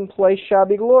resting place shall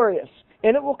be glorious.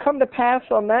 And it will come to pass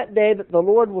on that day that the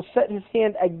Lord will set his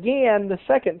hand again the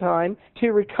second time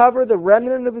to recover the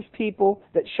remnant of his people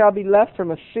that shall be left from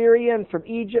Assyria and from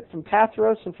Egypt, from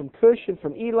Pathros and from Cush and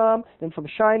from Elam and from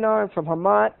Shinar and from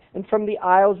Hamath and from the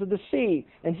isles of the sea.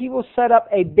 And he will set up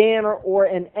a banner," or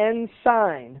an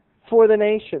ensign, "for the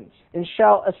nations, and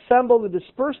shall assemble the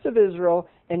dispersed of Israel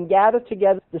and gather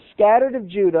together the scattered of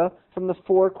Judah from the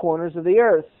four corners of the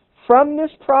earth." From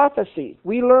this prophecy,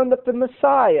 we learn that the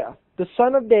Messiah, the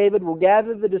son of David, will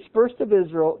gather the dispersed of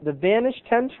Israel, the vanished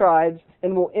 10 tribes,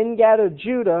 and will ingather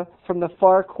Judah from the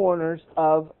far corners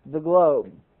of the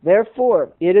globe. Therefore,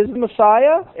 it is the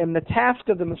Messiah and the task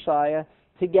of the Messiah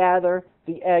to gather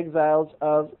the exiles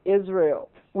of Israel.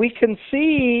 We can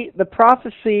see the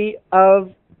prophecy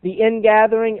of the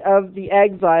ingathering of the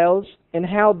exiles and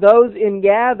how those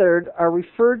ingathered are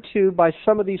referred to by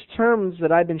some of these terms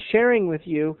that I've been sharing with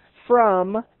you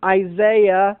from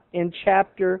Isaiah in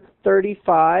chapter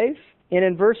 35, and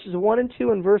in verses 1 and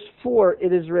 2 and verse 4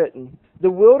 it is written,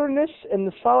 "The wilderness and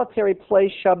the solitary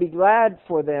place shall be glad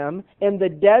for them, and the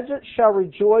desert shall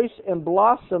rejoice and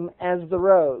blossom as the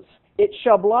rose. It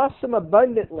shall blossom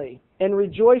abundantly, and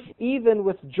rejoice even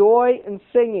with joy and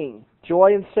singing."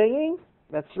 Joy and singing?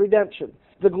 That's redemption.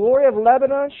 "The glory of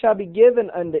Lebanon shall be given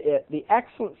unto it, the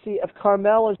excellency of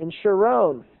Carmel and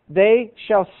Sharon. They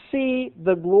shall see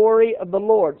the glory of the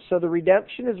Lord." So the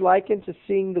redemption is likened to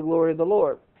seeing the glory of the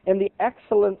Lord. "And the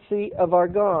excellency of our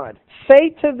God.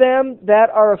 Say to them that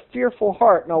are of fearful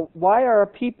heart." Now, why are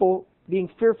people being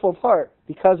fearful of heart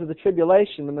because of the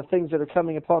tribulation and the things that are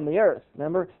coming upon the earth.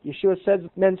 Remember, Yeshua says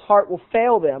men's heart will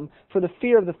fail them for the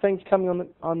fear of the things coming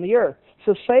on the earth.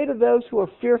 So say to those who are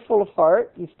fearful of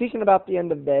heart, he's speaking about the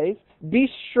end of days, be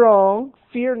strong,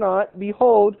 fear not,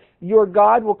 behold, your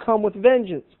God will come with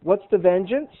vengeance. What's the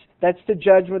vengeance? That's the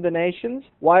judgment of the nations.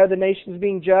 Why are the nations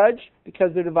being judged?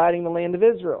 Because they're dividing the land of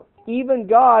Israel. Even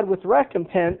God with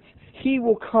recompense, He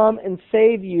will come and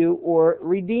save you or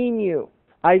redeem you.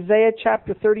 Isaiah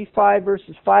chapter 35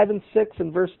 verses 5 and 6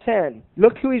 and verse 10.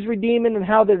 Look who He's redeeming and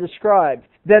how they're described.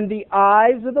 Then the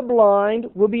eyes of the blind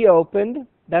will be opened.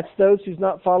 That's those who's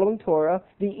not following Torah.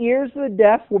 The ears of the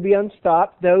deaf will be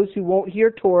unstopped. Those who won't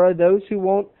hear Torah. Those who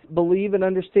won't believe and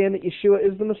understand that Yeshua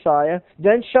is the Messiah.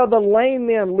 Then shall the lame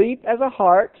man leap as a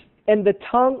hart, and the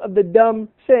tongue of the dumb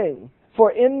sing.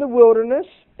 For in the wilderness,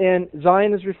 and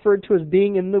Zion is referred to as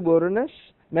being in the wilderness.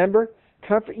 Remember,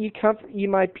 comfort ye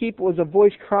my people, is a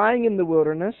voice crying in the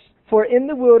wilderness. For in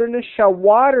the wilderness shall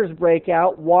waters break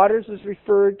out. Waters is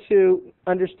referred to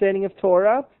understanding of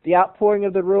Torah, the outpouring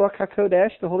of the Ruach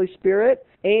HaKodesh, the Holy Spirit,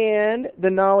 and the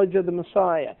knowledge of the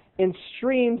Messiah, and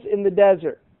streams in the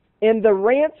desert. And the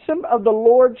ransom of the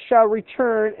Lord shall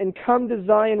return and come to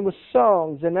Zion with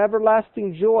songs and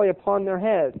everlasting joy upon their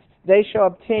heads. They shall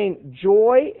obtain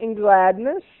joy and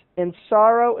gladness, and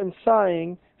sorrow and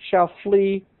sighing shall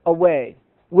flee away.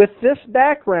 With this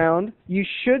background, you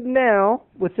should now,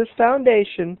 with this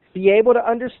foundation, be able to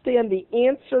understand the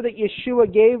answer that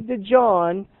Yeshua gave to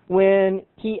John when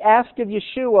he asked of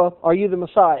Yeshua, are you the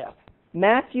Messiah?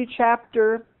 Matthew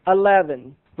chapter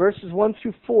 11, verses 1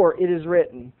 through 4, it is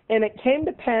written, And it came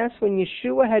to pass when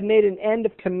Yeshua had made an end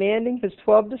of commanding His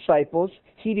 12 disciples,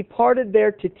 He departed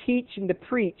there to teach and to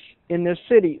preach in their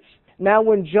cities. Now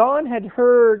when John had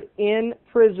heard in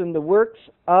prison the works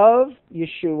of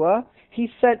Yeshua, he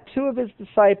sent 2 of his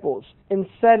disciples and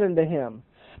said unto him,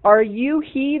 Are you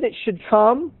he that should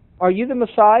come? Are you the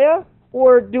Messiah?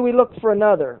 Or do we look for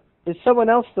another? Is someone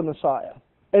else the Messiah?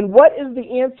 And what is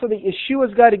the answer that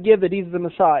Yeshua's got to give that He's the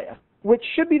Messiah? Which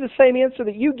should be the same answer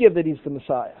that you give that He's the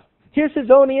Messiah. Here's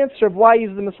His own answer of why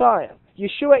He's the Messiah.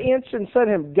 Yeshua answered and said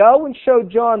to him, Go and show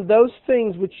John those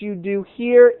things which you do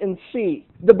hear and see.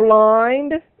 The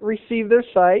blind receive their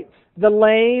sight, the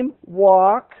lame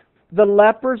walk, the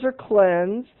lepers are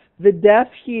cleansed, the deaf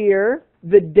hear,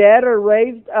 the dead are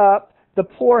raised up, the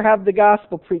poor have the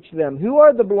gospel preached to them. Who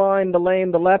are the blind, the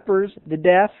lame, the lepers, the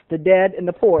deaf, the dead, and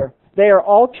the poor? They are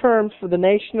all terms for the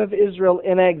nation of Israel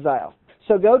in exile.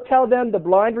 So go tell them the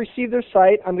blind receive their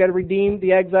sight, I'm going to redeem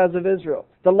the exiles of Israel.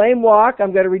 The lame walk,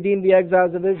 I'm going to redeem the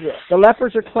exiles of Israel. The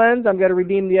lepers are cleansed, I'm going to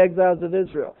redeem the exiles of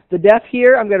Israel. The deaf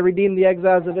hear, I'm going to redeem the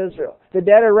exiles of Israel. The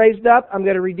dead are raised up, I'm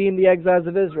going to redeem the exiles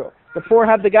of Israel. The poor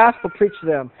have the gospel preached to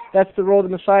them. That's the role of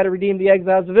the Messiah, to redeem the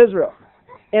exiles of Israel.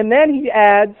 And then he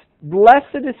adds,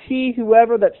 Blessed is he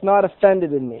whoever that's not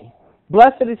offended in me.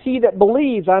 Blessed is he that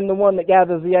believes I'm the one that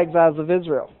gathers the exiles of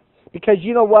Israel. Because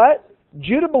you know what?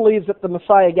 Judah believes that the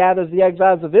Messiah gathers the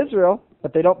exiles of Israel,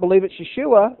 but they don't believe it's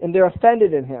Yeshua, and they're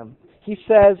offended in Him. He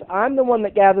says, I'm the one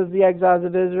that gathers the exiles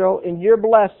of Israel, and you're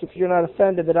blessed if you're not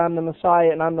offended that I'm the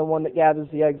Messiah and I'm the one that gathers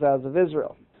the exiles of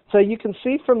Israel. So you can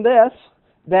see from this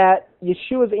that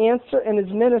Yeshua's answer in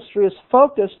His ministry is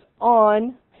focused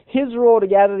on His role to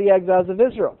gather the exiles of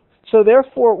Israel. So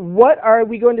therefore, what are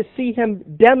we going to see Him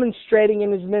demonstrating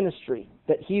in His ministry?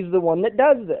 That He's the one that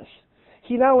does this.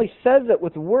 He not only says it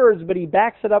with words, but He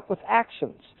backs it up with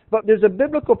actions. But there's a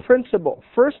biblical principle.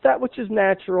 First that which is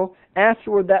natural,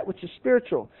 afterward that which is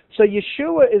spiritual. So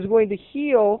Yeshua is going to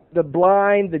heal the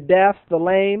blind, the deaf, the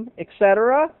lame,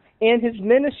 etc., and His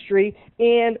ministry.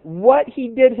 And what He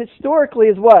did historically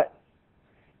is what?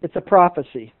 It's a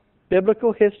prophecy.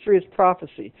 Biblical history is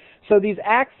prophecy. So these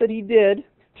acts that He did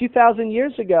 2,000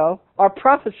 years ago are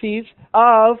prophecies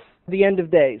of the end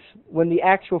of days, when the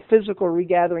actual physical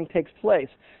regathering takes place.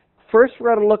 First,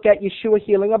 we're going to look at Yeshua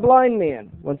healing a blind man.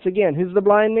 Once again, who's the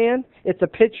blind man? It's a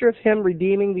picture of Him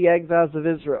redeeming the exiles of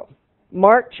Israel.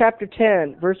 Mark chapter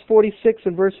 10, verse 46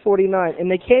 and verse 49.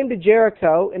 And they came to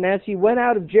Jericho, and as He went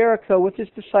out of Jericho with His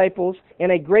disciples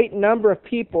and a great number of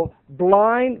people,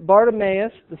 blind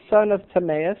Bartimaeus, the son of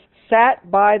Timaeus, sat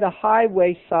by the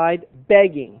highway side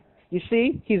begging. You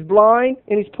see, he's blind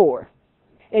and he's poor.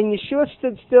 And Yeshua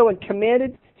stood still and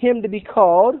commanded him to be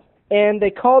called. And they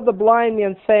called the blind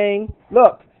man, saying,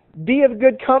 Look, be of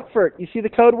good comfort. You see the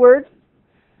code word?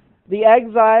 The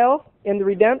exile and the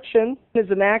redemption is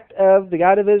an act of the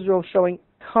God of Israel showing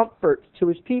comfort to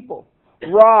His people.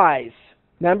 Rise.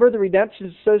 Remember, the redemption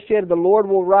is associated, the Lord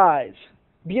will rise.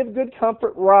 Be of good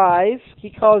comfort, rise, He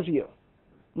calls you.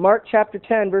 Mark chapter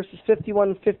 10, verses 51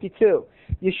 and 52.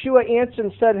 Yeshua answered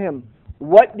and said to him,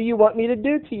 what do you want me to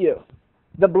do to you?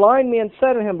 The blind man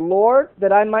said to him, Lord,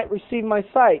 that I might receive my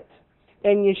sight.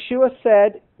 And Yeshua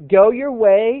said, go your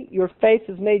way, your faith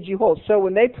has made you whole. So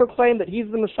when they proclaim that he's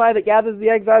the Messiah that gathers the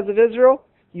exiles of Israel,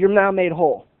 you're now made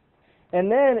whole.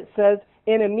 And then it says,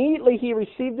 and immediately he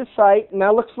received the sight.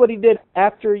 Now look what he did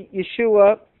after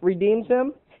Yeshua redeems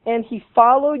him. And he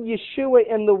followed Yeshua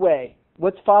in the way.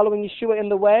 What's following Yeshua in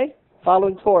the way?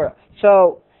 Following Torah.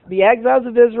 So the exiles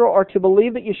of Israel are to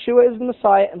believe that Yeshua is the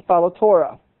Messiah and follow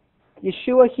Torah.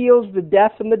 Yeshua heals the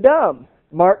deaf and the dumb.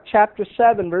 Mark chapter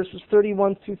 7, verses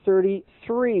 31 through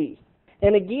 33.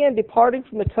 And again, departing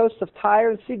from the coast of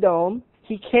Tyre and Sidon,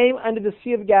 he came unto the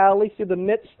Sea of Galilee through the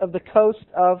midst of the coast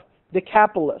of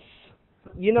Decapolis.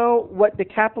 You know what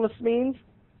Decapolis means?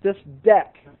 This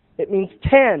deck. It means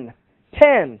 10.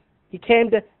 10. He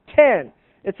came to 10.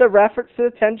 It's a reference to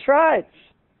the 10 tribes.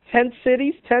 10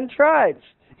 cities, 10 tribes.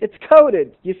 It's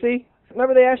coded, you see?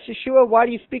 Remember they asked Yeshua, why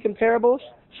do you speak in parables?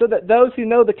 So that those who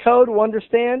know the code will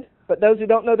understand, but those who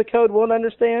don't know the code won't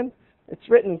understand? It's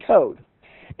written in code.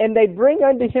 And they bring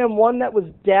unto him one that was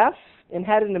deaf and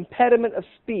had an impediment of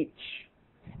speech.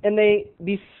 And they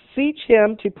beseech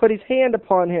him to put his hand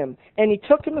upon him. And he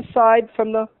took him aside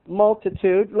from the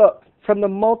multitude. Look, from the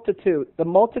multitude. The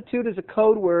multitude is a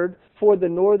code word for the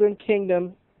northern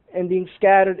kingdom and being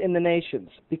scattered in the nations.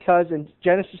 Because in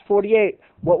Genesis 48,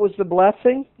 what was the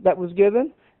blessing that was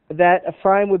given? That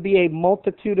Ephraim would be a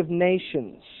multitude of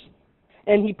nations.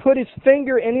 And he put his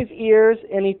finger in his ears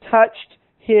and he touched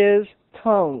his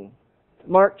tongue.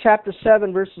 Mark chapter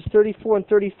 7, verses 34 and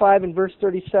 35 and verse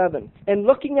 37. And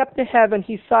looking up to heaven,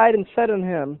 he sighed and said unto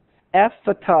him,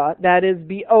 Ephphatah, that is,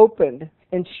 be opened.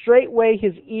 And straightway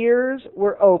his ears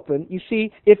were opened. You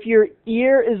see, if your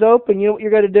ear is open, you know what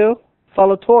you're going to do?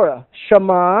 Follow Torah.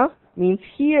 Shema means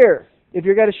hear. If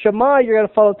you're going to Shema, you're going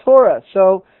to follow Torah.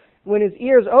 So when his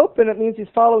ears open, it means he's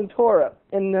following Torah.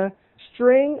 And the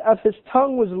string of his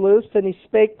tongue was loosed, and he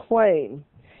spake plain.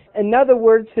 In other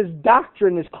words, his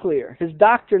doctrine is clear. His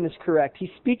doctrine is correct. He's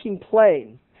speaking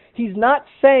plain. He's not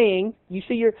saying, you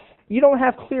see, you don't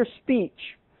have clear speech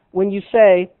when you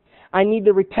say, I need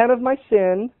to repent of my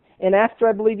sin, and after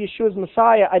I believe Yeshua is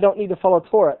Messiah, I don't need to follow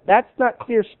Torah. That's not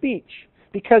clear speech,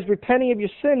 because repenting of your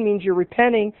sin means you're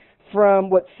repenting from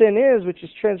what sin is, which is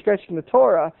transgressing the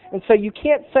Torah. And so you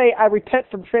can't say, I repent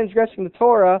from transgressing the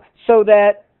Torah so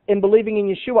that in believing in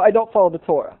Yeshua, I don't follow the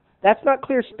Torah. That's not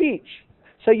clear speech.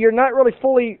 So you're not really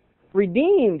fully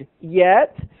redeemed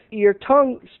yet. Your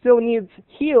tongue still needs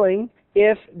healing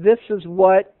if this is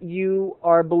what you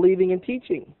are believing and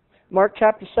teaching. Mark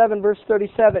chapter 7, verse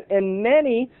 37. And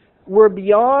many were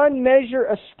beyond measure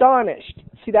astonished.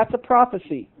 See, that's a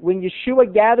prophecy. When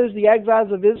Yeshua gathers the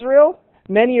exiles of Israel,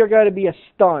 many are going to be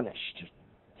astonished,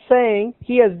 saying,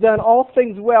 he has done all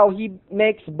things well. He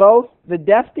makes both the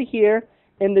deaf to hear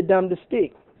and the dumb to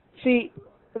speak. See,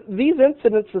 these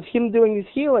incidents of him doing these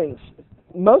healings,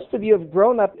 most of you have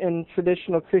grown up in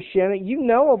traditional Christianity. You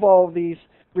know of all of these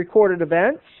recorded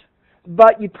events,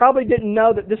 but you probably didn't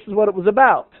know that this is what it was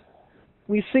about.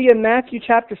 We see in Matthew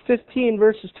chapter 15,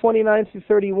 verses 29 through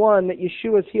 31, that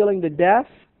Yeshua is healing the deaf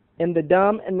and the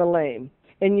dumb and the lame.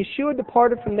 And Yeshua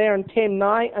departed from there and came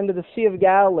nigh unto the Sea of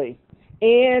Galilee.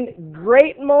 And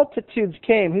great multitudes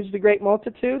came. Who's the great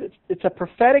multitude? It's a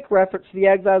prophetic reference to the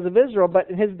exiles of Israel, but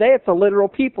in his day it's a literal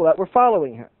people that were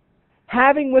following him.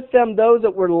 Having with them those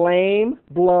that were lame,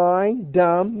 blind,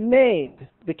 dumb, maimed,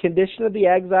 the condition of the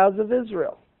exiles of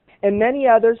Israel. And many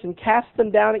others, and cast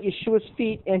them down at Yeshua's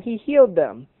feet, and he healed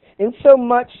them.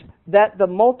 Insomuch that the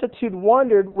multitude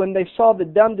wondered when they saw the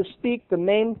dumb to speak, the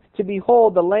maimed to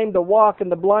behold, the lame to walk,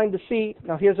 and the blind to see.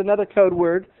 Now here's another code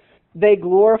word. They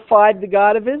glorified the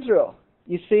God of Israel.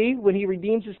 You see, when he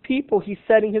redeems his people, he's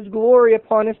setting his glory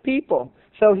upon his people.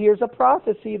 So here's a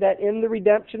prophecy that in the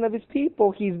redemption of his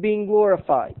people, he's being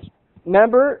glorified.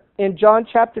 Remember, in John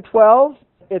chapter 12,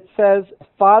 it says,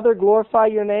 Father, glorify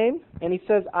your name. And he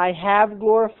says, I have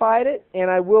glorified it,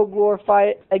 and I will glorify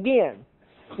it again.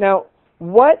 Now,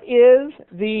 what is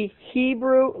the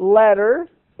Hebrew letter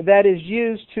that is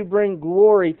used to bring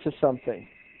glory to something?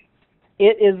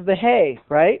 It is the He,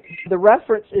 right? The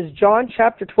reference is John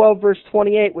chapter 12, verse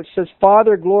 28, which says,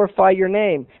 Father, glorify your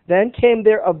name. Then came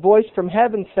there a voice from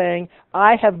heaven saying,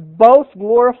 I have both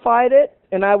glorified it,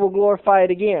 and I will glorify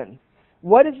it again.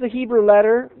 What is the Hebrew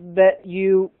letter that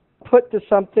you put to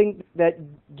something that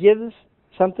gives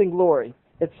something glory?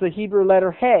 It's the Hebrew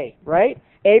letter He, right?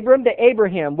 Abram to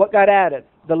Abraham, what got added?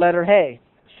 The letter He.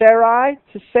 Sarai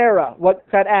to Sarah, what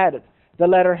got added? The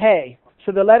letter He.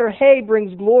 So the letter He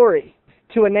brings glory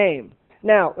to a name.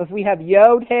 Now, if we have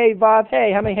Yod, He, Vav,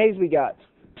 He, how many He's we got?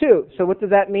 2. So what does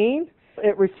that mean?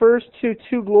 It refers to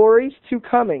two glories, two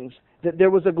comings. That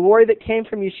there was a glory that came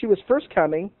from Yeshua's first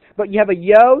coming, but you have a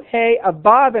Yod, Hey, a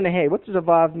Vav, and a Hey. What does a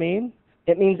Vav mean?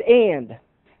 It means and.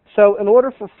 So in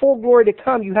order for full glory to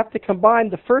come, you have to combine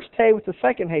the first Hey with the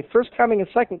second Hey, first coming and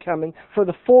second coming, for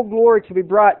the full glory to be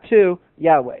brought to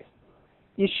Yahweh.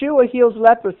 Yeshua heals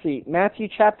leprosy, Matthew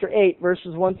chapter 8,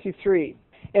 verses 1 through 3.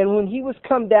 And when he was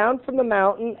come down from the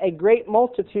mountain, a great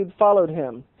multitude followed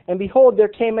him. And behold, there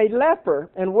came a leper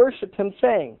and worshipped him,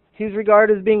 saying, who's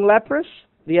regarded as being leprous?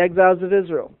 The exiles of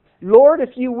Israel. Lord, if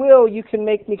you will, you can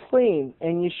make me clean.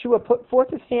 And Yeshua put forth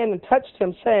his hand and touched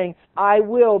him, saying, I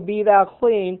will, be thou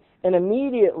clean. And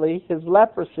immediately his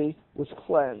leprosy was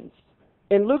cleansed.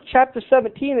 In Luke chapter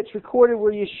 17, it's recorded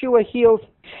where Yeshua heals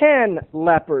 10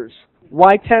 lepers.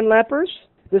 Why 10 lepers?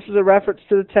 This is a reference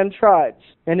to the 10 tribes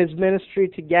and his ministry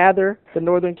to gather the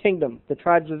northern kingdom, the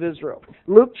tribes of Israel.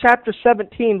 Luke chapter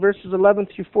 17, verses 11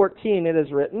 through 14, it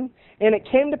is written, And it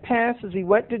came to pass as he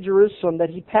went to Jerusalem that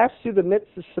he passed through the midst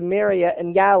of Samaria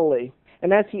and Galilee.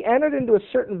 And as he entered into a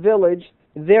certain village,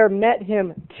 there met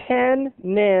him 10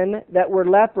 men that were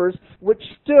lepers, which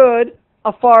stood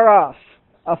afar off.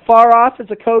 Afar off is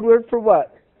a code word for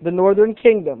what? The northern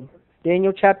kingdom.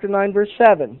 Daniel chapter 9, verse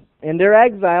 7. In their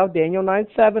exile, Daniel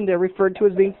 9:7, they're referred to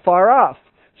as being far off.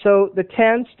 So the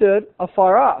 10 stood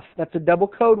afar off. That's a double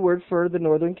code word for the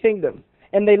northern kingdom.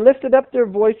 And they lifted up their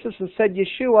voices and said,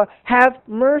 Yeshua, have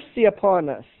mercy upon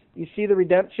us. You see, the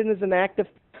redemption is an act of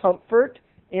comfort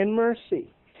and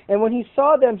mercy. And when he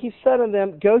saw them, he said unto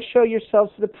them, Go show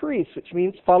yourselves to the priests, which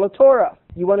means follow Torah.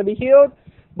 You want to be healed?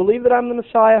 Believe that I'm the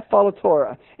Messiah, follow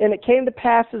Torah. And it came to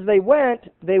pass as they went,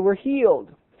 they were healed.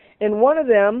 And one of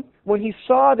them, when he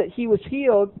saw that he was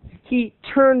healed, he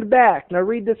turned back. Now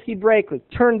read this Hebraically.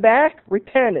 Turn back,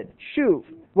 repented. Shuv.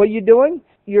 What are you doing?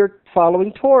 You're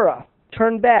following Torah.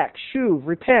 Turn back. Shuv.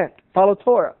 Repent. Follow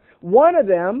Torah. One of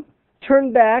them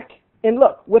turned back and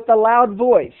look, with a loud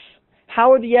voice.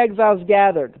 How are the exiles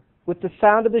gathered? With the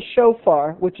sound of the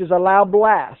shofar, which is a loud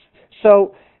blast.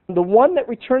 So the one that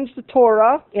returns to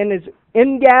Torah and is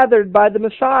ingathered by the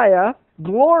Messiah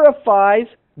glorifies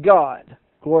God.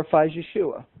 Glorifies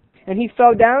Yeshua. And he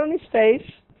fell down on his face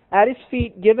at his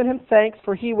feet, giving him thanks,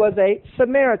 for he was a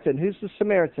Samaritan. Who's the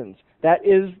Samaritans? That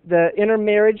is the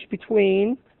intermarriage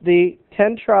between the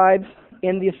 10 tribes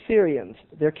and the Assyrians,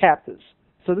 their captives.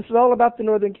 So this is all about the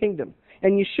northern kingdom.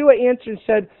 And Yeshua answered and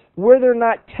said, Were there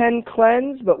not 10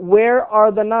 cleansed, but where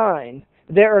are the 9?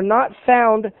 There are not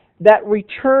found that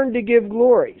return to give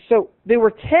glory. So there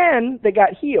were 10 that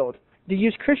got healed. To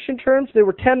use Christian terms, there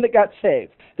were 10 that got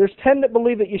saved. There's 10 that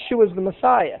believe that Yeshua is the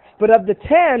Messiah. But of the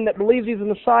 10 that believe he's the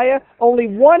Messiah, only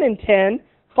 1 in 10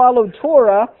 followed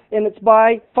Torah, and it's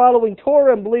by following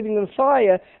Torah and believing the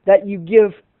Messiah that you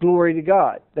give glory to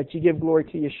God, that you give glory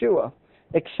to Yeshua,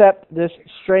 except this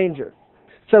stranger.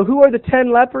 So who are the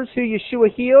 10 lepers who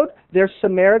Yeshua healed? They're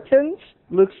Samaritans,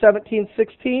 Luke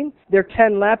 17:16. They're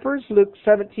 10 lepers, Luke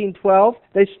 17:12.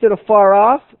 They stood afar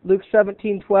off, Luke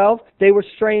 17:12. They were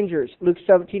strangers, Luke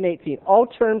 17:18. All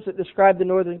terms that describe the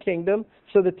northern kingdom.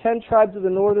 So the 10 tribes of the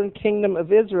northern kingdom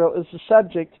of Israel is the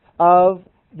subject of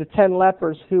the 10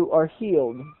 lepers who are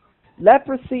healed.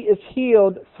 Leprosy is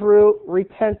healed through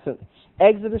repentance.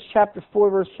 Exodus chapter 4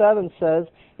 verse 7 says,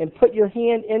 And put your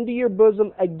hand into your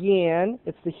bosom again.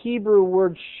 It's the Hebrew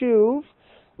word shuv,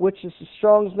 which is the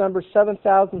Strong's number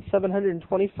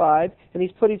 7,725. And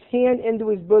he's put his hand into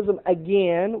his bosom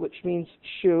again, which means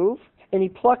shuv. And he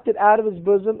plucked it out of his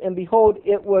bosom, and behold,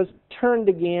 it was turned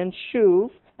again, shuv,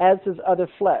 as his other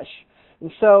flesh.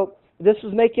 And so this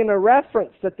is making a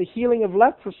reference that the healing of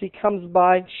leprosy comes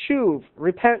by shuv,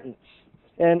 repentance.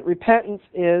 And repentance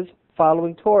is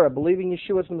following Torah, believing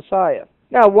Yeshua is the Messiah.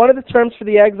 Now, one of the terms for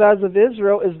the exiles of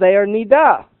Israel is they are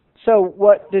nidah. So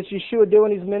what does Yeshua do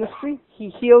in his ministry? He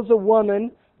heals a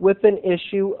woman with an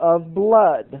issue of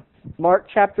blood. Mark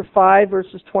chapter 5,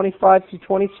 verses 25 through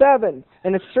 27.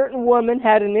 And a certain woman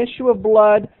had an issue of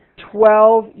blood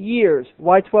 12 years.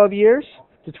 Why 12 years?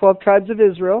 The 12 tribes of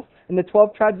Israel. And the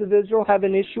 12 tribes of Israel have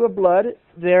an issue of blood.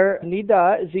 Their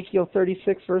nidah, Ezekiel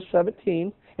 36, verse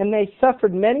 17. And they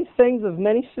suffered many things of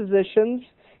many physicians,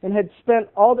 and had spent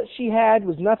all that she had,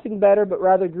 was nothing better, but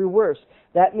rather grew worse.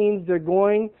 That means they're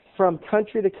going from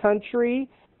country to country,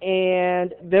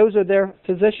 and those are their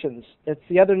physicians. It's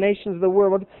the other nations of the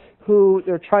world who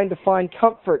they're trying to find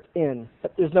comfort in.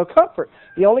 But there's no comfort.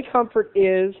 The only comfort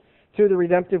is through the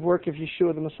redemptive work of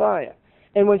Yeshua the Messiah.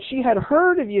 And when she had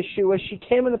heard of Yeshua, she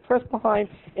came in the press behind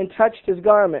and touched his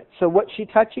garment. So what's she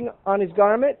touching on his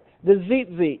garment? The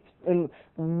tzitzit. And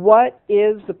what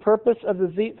is the purpose of the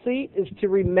tzitzit? Is to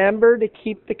remember to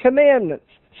keep the commandments.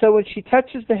 So when she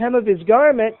touches the hem of his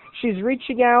garment, she's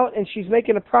reaching out and she's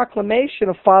making a proclamation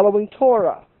of following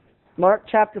Torah. Mark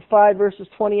chapter 5, verses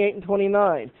 28 and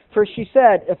 29. For she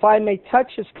said, if I may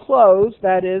touch his clothes,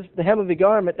 that is, the hem of the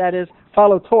garment, that is,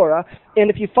 follow Torah.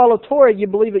 And if you follow Torah, you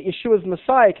believe that Yeshua is the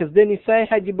Messiah, because didn't he say,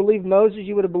 had you believed Moses,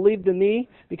 you would have believed in me,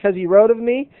 because he wrote of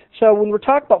me? So when we're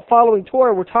talking about following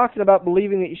Torah, we're talking about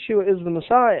believing that Yeshua is the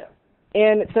Messiah.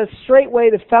 And it says,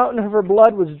 straightway the fountain of her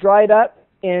blood was dried up,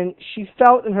 and she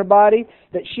felt in her body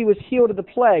that she was healed of the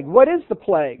plague. What is the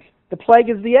plague? The plague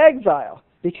is the exile,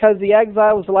 because the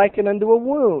exile was likened unto a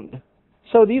wound.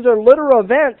 So these are literal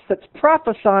events that's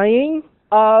prophesying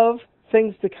of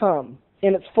things to come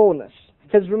in its fullness.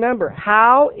 Because remember,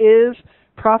 how is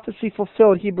prophecy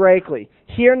fulfilled Hebraically?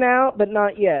 Here now, but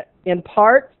not yet. In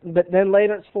part, but then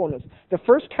later in its fullness. The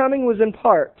first coming was in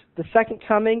part. The second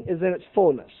coming is in its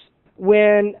fullness.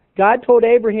 When God told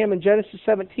Abraham in Genesis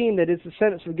 17 that his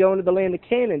descendants would go into the land of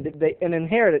Canaan and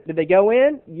inherit it, did they go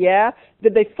in? Yeah.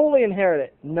 Did they fully inherit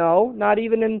it? No. Not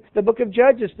even in the book of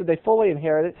Judges did they fully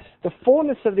inherit it. The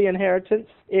fullness of the inheritance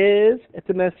is at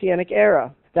the Messianic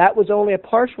era. That was only a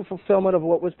partial fulfillment of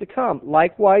what was to come.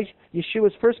 Likewise,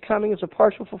 Yeshua's first coming is a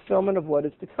partial fulfillment of what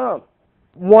is to come.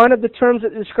 One of the terms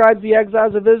that describes the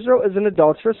exiles of Israel is an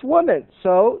adulterous woman.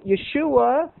 So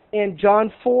Yeshua in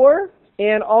John 4,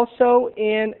 and also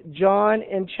in John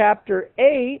in chapter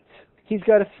 8, he's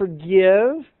got to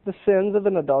forgive the sins of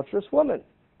an adulterous woman.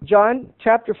 John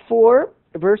chapter 4,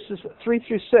 verses 3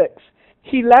 through 6.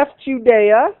 He left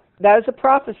Judea. That is a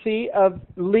prophecy of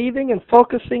leaving and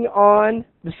focusing on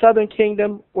the southern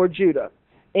kingdom or Judah.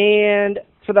 And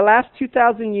for the last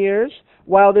 2,000 years,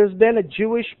 while there's been a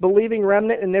Jewish believing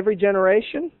remnant in every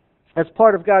generation as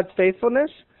part of God's faithfulness,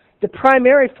 the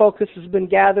primary focus has been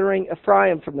gathering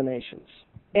Ephraim from the nations.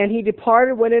 And he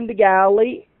departed, went into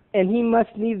Galilee, and he must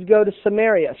needs go to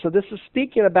Samaria. So this is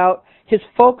speaking about his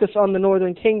focus on the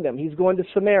northern kingdom. He's going to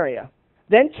Samaria.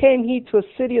 Then came he to a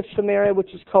city of Samaria,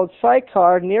 which is called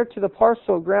Sychar, near to the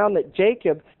parcel of ground that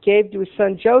Jacob gave to his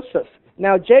son Joseph.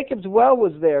 Now Jacob's well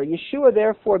was there. Yeshua,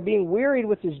 therefore, being wearied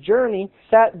with his journey,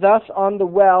 sat thus on the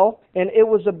well, and it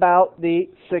was about the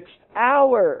 6th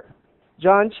hour.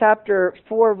 John chapter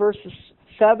 4, verses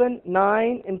 7,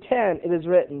 9, and 10, it is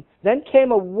written, Then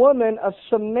came a woman of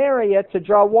Samaria to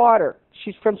draw water.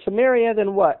 She's from Samaria,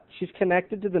 then what? She's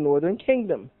connected to the northern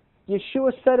kingdom.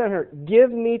 Yeshua said unto her,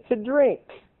 Give me to drink.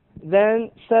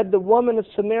 Then said the woman of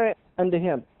Samaria unto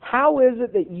him, How is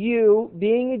it that you,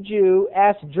 being a Jew,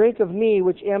 ask drink of me,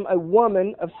 which am a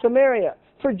woman of Samaria?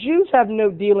 For Jews have no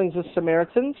dealings with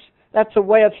Samaritans. That's a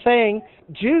way of saying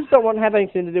Jews don't want to have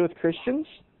anything to do with Christians.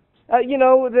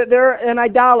 They're in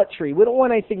idolatry. We don't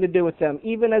want anything to do with them,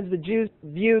 even as the Jews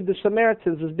viewed the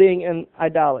Samaritans as being in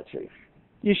idolatry.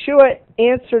 Yeshua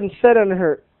answered and said unto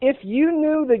her, If you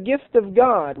knew the gift of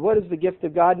God, what is the gift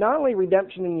of God? Not only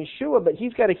redemption in Yeshua, but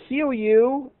he's got to heal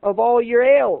you of all your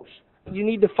ails. You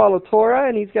need to follow Torah,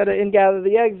 and he's got to ingather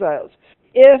the exiles.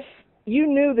 If you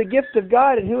knew the gift of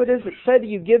God and who it is that said to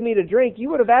you, Give me to drink, you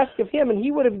would have asked of him, and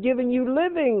he would have given you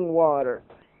living water.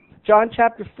 John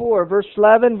chapter 4, verse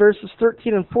 11, verses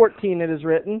 13 and 14, it is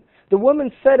written, The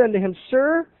woman said unto him,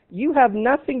 Sir, you have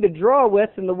nothing to draw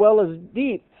with, and the well is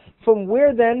deep. From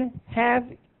where then have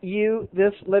you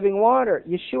this living water?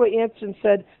 Yeshua answered and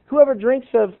said, Whoever drinks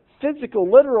of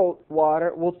physical, literal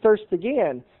water will thirst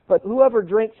again. But whoever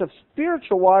drinks of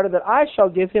spiritual water that I shall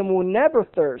give him will never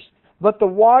thirst. But the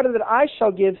water that I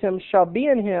shall give him shall be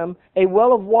in him a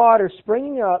well of water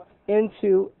springing up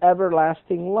into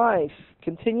everlasting life.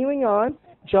 Continuing on,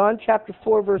 John chapter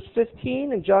 4, verse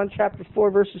 15, and John chapter 4,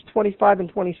 verses 25 and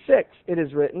 26, it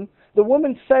is written, The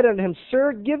woman said unto him,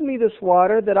 Sir, give me this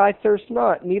water, that I thirst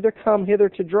not, neither come hither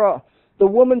to draw. The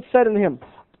woman said unto him,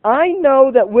 I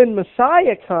know that when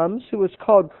Messiah comes, who is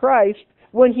called Christ,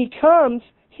 when he comes,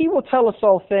 he will tell us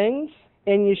all things.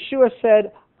 And Yeshua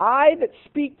said, I that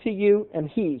speak to you am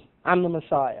he. I'm the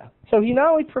Messiah. So he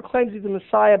not only proclaims he's the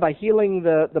Messiah by healing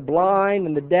the blind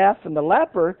and the deaf and the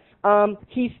leper,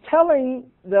 he's telling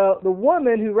the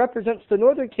woman who represents the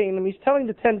northern kingdom, he's telling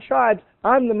the 10 tribes,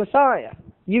 I'm the Messiah.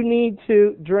 You need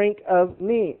to drink of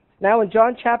me. Now in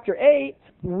John chapter 8,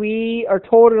 we are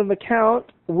told an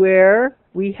account where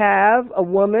we have a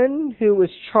woman who was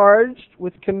charged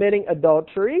with committing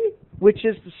adultery, which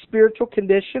is the spiritual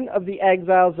condition of the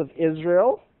exiles of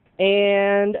Israel.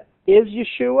 And is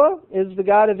Yeshua, is the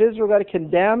God of Israel, got to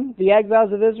condemn the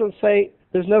exiles of Israel and say,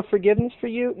 there's no forgiveness for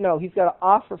you? No, he's got to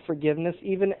offer forgiveness,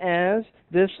 even as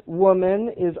this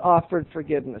woman is offered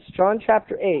forgiveness. John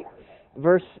chapter 8,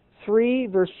 verse 3,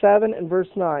 verse 7 and verse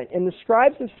 9. And the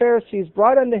scribes and Pharisees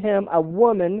brought unto him a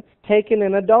woman taken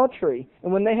in adultery.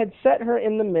 And when they had set her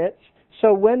in the midst,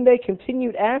 so when they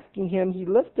continued asking him, he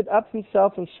lifted up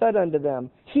himself and said unto them,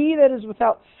 He that is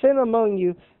without sin among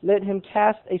you, let him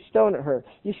cast a stone at her.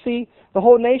 You see, the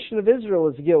whole nation of Israel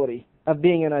is guilty of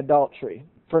being in adultery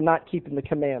for not keeping the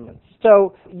commandments.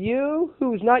 So you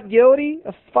who's not guilty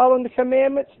of following the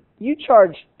commandments, you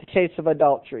charge the case of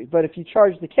adultery. But if you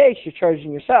charge the case, you're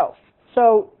charging yourself.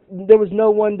 So there was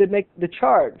no one to make the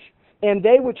charge. And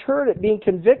they which heard it, being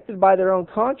convicted by their own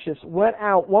conscience, went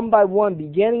out one by one,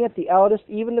 beginning at the eldest,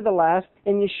 even to the last.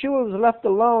 And Yeshua was left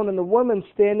alone, and the woman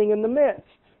standing in the midst.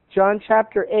 John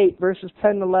chapter 8, verses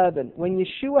 10 and 11. When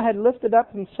Yeshua had lifted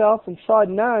up himself and saw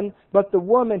none but the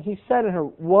woman, he said unto her,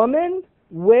 Woman,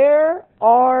 where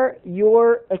are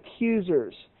your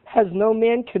accusers? Has no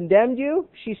man condemned you?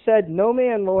 She said, No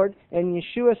man, Lord. And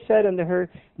Yeshua said unto her,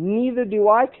 Neither do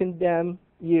I condemn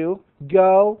you.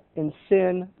 Go and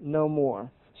sin no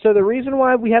more. So the reason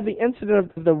why we have the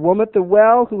incident of the woman at the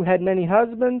well who had many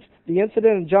husbands, the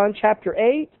incident in John chapter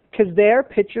 8, because they're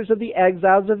pictures of the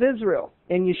exiles of Israel.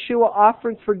 And Yeshua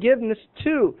offering forgiveness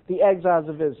to the exiles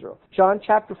of Israel. John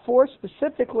chapter 4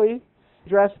 specifically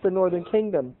addressed the northern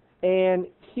kingdom. And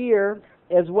here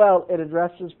as well it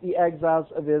addresses the exiles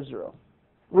of Israel.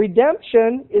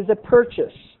 Redemption is a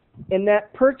purchase. And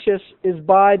that purchase is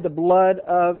by the blood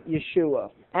of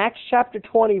Yeshua. Acts chapter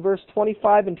 20, verse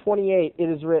 25 and 28, it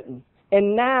is written,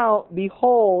 And now,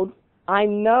 behold, I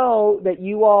know that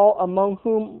you all among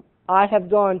whom I have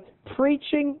gone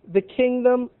preaching the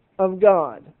kingdom of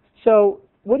God. So,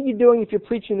 what are you doing if you're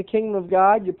preaching the kingdom of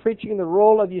God? You're preaching the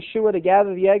role of Yeshua to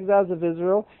gather the exiles of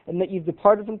Israel, and that you've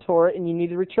departed from Torah, and you need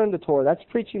to return to Torah. That's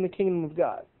preaching the kingdom of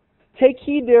God. Take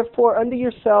heed, therefore, unto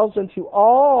yourselves and to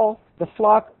all the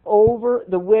flock over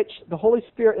the which the Holy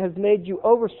Spirit has made you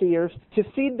overseers, to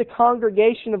feed the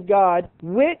congregation of God,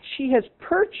 which he has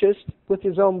purchased with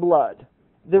his own blood.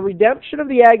 The redemption of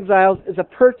the exiles is a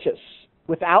purchase.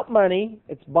 Without money,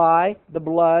 it's by the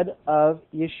blood of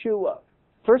Yeshua.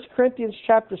 1 Corinthians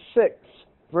chapter 6,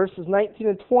 verses 19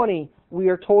 and 20, we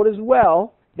are told as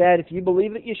well that if you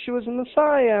believe that Yeshua is the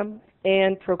Messiah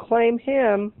and proclaim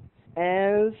him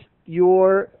as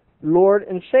your Lord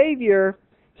and Savior,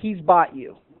 he's bought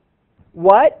you.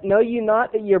 What? Know you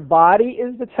not that your body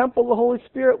is the temple of the Holy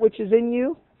Spirit which is in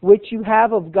you, which you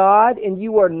have of God, and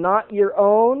you are not your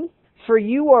own? For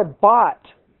you are bought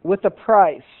with a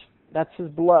price. That's his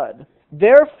blood.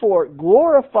 Therefore,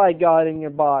 glorify God in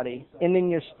your body and in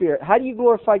your spirit. How do you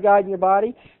glorify God in your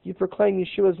body? You proclaim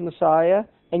Yeshua as Messiah,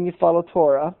 and you follow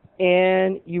Torah,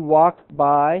 and you walk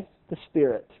by the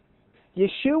Spirit.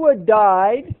 Yeshua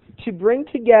died to bring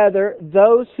together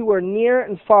those who are near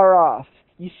and far off.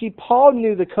 You see, Paul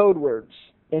knew the code words,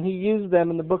 and he used them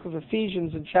in the book of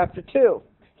Ephesians in chapter 2.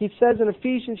 He says in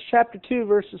Ephesians chapter 2,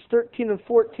 verses 13 and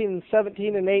 14 and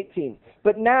 17 and 18,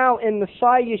 But now in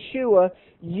Messiah Yeshua,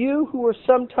 you who were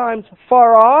sometimes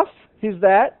far off, who's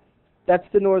that? That's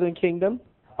the northern kingdom,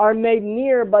 are made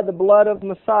near by the blood of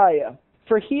Messiah.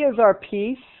 For he is our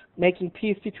peace, making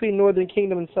peace between northern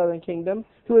kingdom and southern kingdom,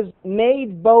 who has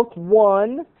made both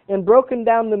one and broken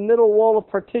down the middle wall of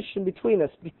partition between us.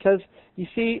 Because, you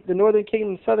see, the northern kingdom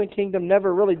and southern kingdom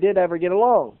never really did ever get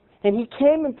along. And he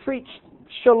came and preached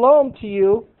shalom to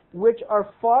you, which are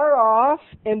far off,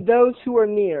 and those who are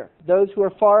near. Those who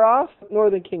are far off,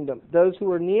 northern kingdom. Those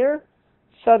who are near,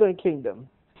 southern kingdom.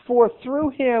 For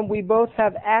through him we both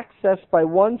have access by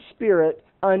one Spirit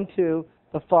unto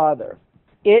the Father.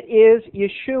 It is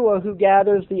Yeshua who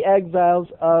gathers the exiles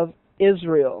of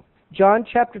Israel. John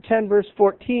chapter 10, verse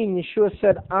 14, Yeshua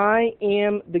said, I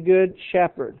am the good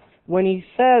shepherd. When he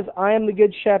says, I am the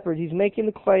good shepherd, he's making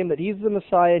the claim that he's the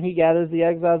Messiah and he gathers the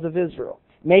exiles of Israel.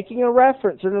 Making a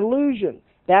reference, an allusion,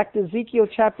 back to Ezekiel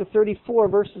chapter 34,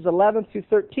 verses 11 through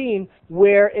 13,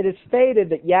 where it is stated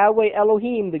that Yahweh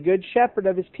Elohim, the good shepherd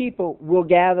of his people, will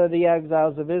gather the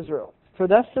exiles of Israel. For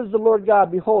thus says the Lord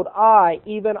God, Behold, I,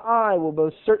 even I, will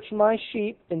both search my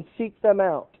sheep and seek them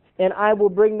out. And I will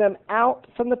bring them out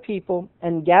from the people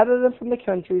and gather them from the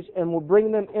countries and will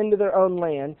bring them into their own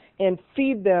land and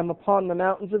feed them upon the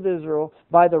mountains of Israel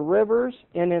by the rivers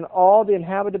and in all the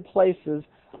inhabited places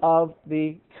of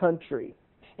the country.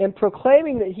 In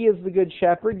proclaiming that he is the good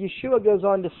shepherd, Yeshua goes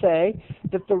on to say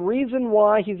that the reason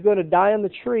why he's going to die on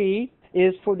the tree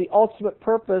is for the ultimate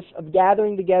purpose of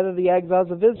gathering together the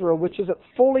exiles of Israel, which isn't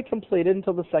fully completed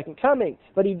until the second coming.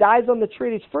 But he dies on the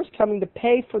tree at his first coming to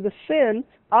pay for the sin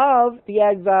of the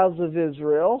exiles of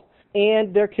Israel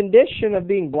and their condition of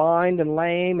being blind and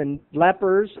lame and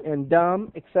lepers and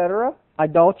dumb, etc.,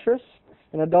 idolatrous.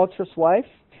 an adulterous wife.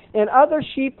 And other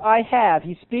sheep I have.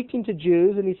 He's speaking to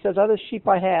Jews, and he says, other sheep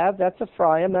I have, that's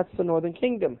Ephraim, that's the northern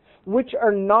kingdom, which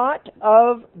are not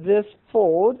of this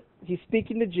fold. He's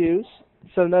speaking to Jews,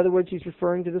 so in other words, he's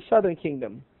referring to the southern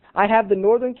kingdom. I have the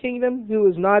northern kingdom, who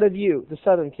is not of you, the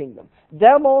southern kingdom.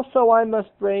 Them also I must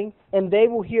bring, and they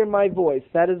will hear my voice.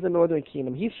 That is the northern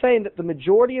kingdom. He's saying that the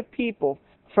majority of people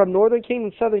from northern kingdom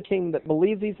and southern kingdom that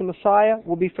believe he's the Messiah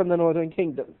will be from the northern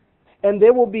kingdom. And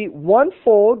there will be one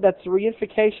fold, that's the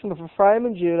reunification of Ephraim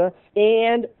and Judah,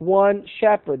 and one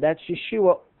shepherd, that's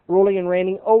Yeshua ruling and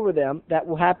reigning over them. That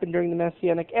will happen during the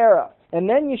Messianic era. And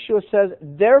then Yeshua says,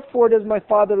 therefore does my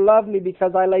Father love me,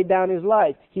 because I lay down his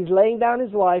life. He's laying down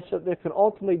his life so that there can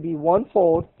ultimately be one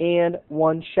fold and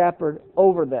one shepherd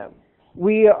over them.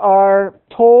 We are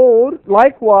told,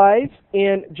 likewise,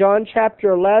 in John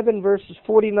chapter 11, verses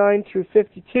 49 through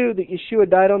 52, that Yeshua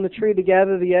died on the tree to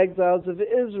gather the exiles of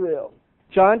Israel.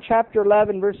 John chapter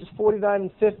 11, verses 49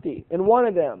 and 50, and one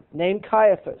of them, named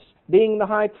Caiaphas, being the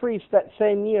high priest that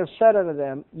same year, said unto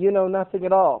them, you know nothing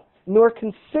at all, nor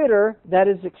consider that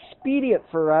it is expedient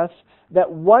for us that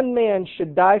one man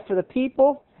should die for the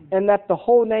people, and that the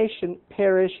whole nation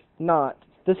perish not.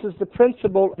 This is the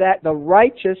principle that the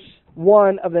righteous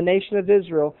one of the nation of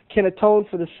Israel can atone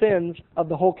for the sins of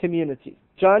the whole community.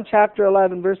 John chapter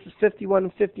 11, verses 51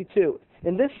 and 52.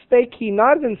 And this spake he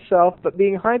not of himself, but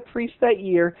being high priest that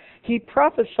year, he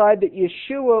prophesied that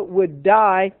Yeshua would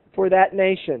die for that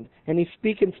nation. And he's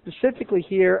speaking specifically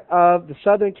here of the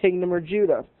southern kingdom or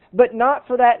Judah. But not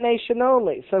for that nation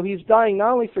only. So he's dying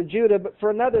not only for Judah, but for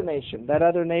another nation. That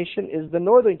other nation is the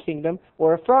northern kingdom,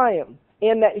 or Ephraim.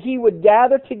 And that he would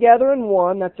gather together in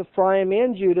one, that's Ephraim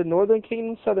and Judah, northern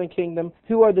kingdom, southern kingdom,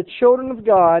 who are the children of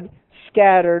God,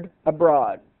 scattered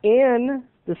abroad. In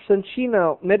the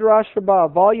Soncino Midrash Rabbah,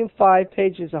 volume 5,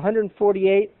 pages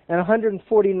 148 and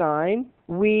 149,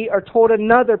 we are told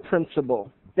another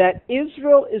principle, that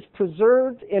Israel is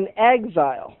preserved in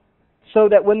exile, so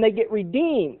that when they get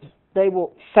redeemed, they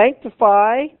will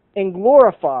sanctify and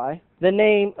glorify the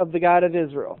name of the God of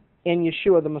Israel in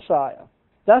Yeshua the Messiah.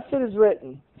 Thus it is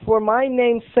written, for my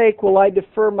name's sake will I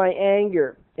defer my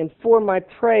anger, and for my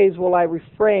praise will I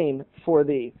refrain for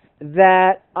thee,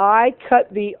 that I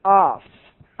cut thee off.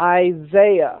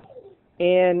 Isaiah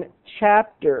in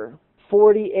chapter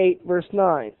 48, verse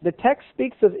 9. The text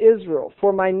speaks of Israel.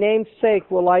 For my name's sake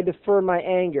will I defer my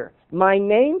anger. My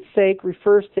name's sake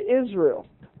refers to Israel,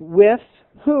 with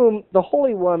whom the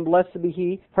Holy One, blessed be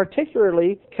He,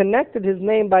 particularly connected His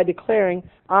name by declaring,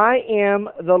 I am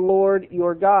the Lord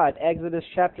your God, Exodus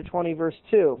chapter 20, verse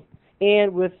 2.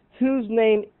 And with whose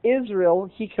name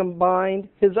Israel He combined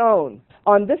His own.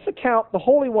 On this account, the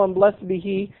Holy One, blessed be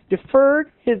He,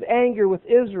 deferred His anger with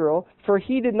Israel, for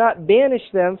He did not banish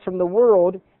them from the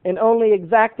world, and only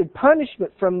exacted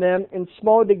punishment from them in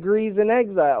small degrees in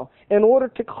exile, in order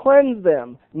to cleanse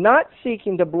them, not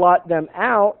seeking to blot them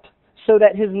out, so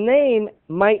that His name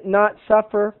might not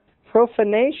suffer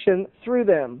profanation through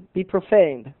them, be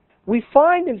profaned. We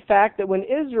find, in fact, that when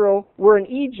Israel were in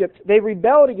Egypt, they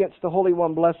rebelled against the Holy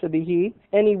One, blessed be He,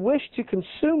 and He wished to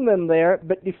consume them there,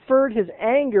 but deferred His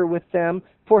anger with them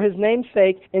for His name's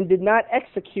sake, and did not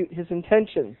execute His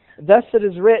intention. Thus it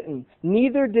is written,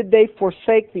 neither did they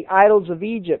forsake the idols of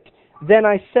Egypt. Then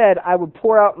I said, I would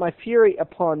pour out my fury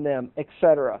upon them,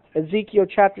 etc. Ezekiel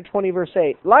chapter 20, verse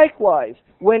 8. Likewise,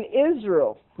 when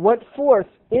Israel went forth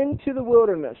into the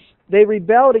wilderness, they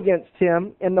rebelled against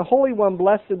Him, and the Holy One,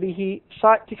 blessed be He,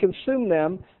 sought to consume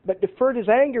them, but deferred His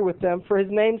anger with them for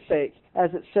His name's sake, as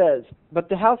it says. But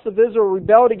the house of Israel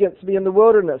rebelled against me in the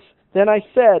wilderness. Then I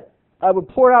said, I would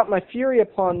pour out my fury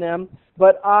upon them,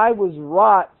 but I was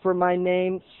wrought for my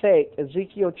name's sake.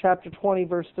 Ezekiel chapter 20,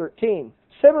 verse 13.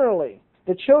 Similarly,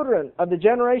 the children of the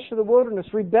generation of the wilderness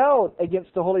rebelled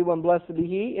against the Holy One, blessed be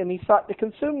He, and He sought to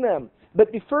consume them,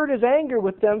 but deferred His anger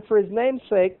with them for His name's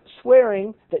sake,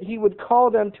 swearing that He would call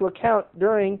them to account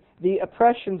during the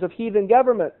oppressions of heathen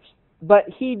governments. But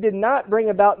He did not bring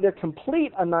about their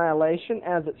complete annihilation,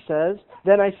 as it says.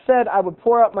 Then I said I would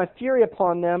pour out my fury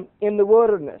upon them in the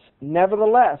wilderness.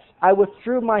 Nevertheless, I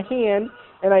withdrew my hand,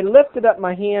 and I lifted up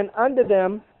my hand unto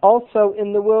them also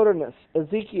in the wilderness.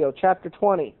 Ezekiel chapter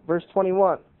 20, verse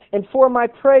 21. And for my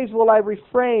praise will I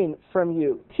refrain from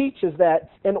you. Teaches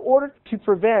that in order to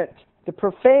prevent the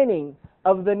profaning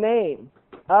of the name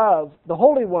of the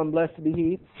Holy One, blessed be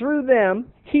He, through them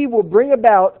He will bring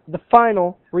about the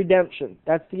final redemption.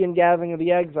 That's the ingathering of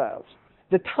the exiles.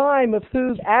 The time of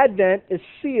whose advent is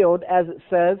sealed, as it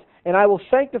says, and I will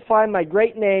sanctify my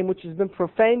great name, which has been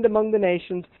profaned among the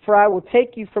nations, for I will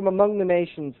take you from among the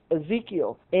nations.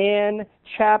 Ezekiel, in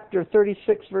chapter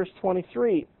 36, verse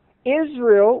 23.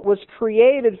 Israel was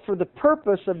created for the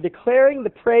purpose of declaring the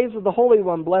praise of the Holy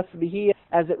One, blessed be He,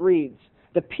 as it reads,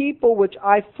 the people which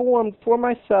I formed for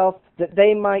myself, that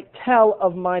they might tell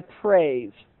of my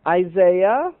praise.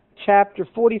 Isaiah chapter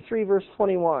 43, verse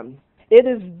 21. It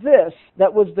is this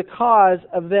that was the cause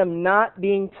of them not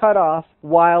being cut off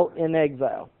while in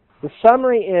exile. The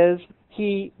summary is,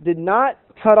 He did not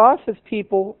cut off His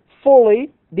people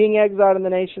fully, being exiled in the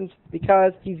nations,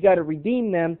 because He's got to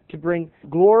redeem them to bring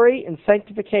glory and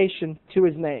sanctification to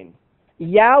His name.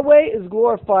 Yahweh is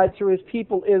glorified through His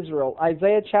people Israel.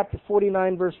 Isaiah chapter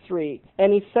 49, verse 3.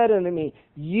 And He said unto me,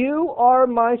 You are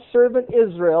my servant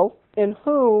Israel, in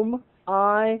whom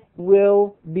I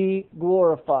will be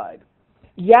glorified.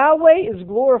 Yahweh is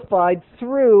glorified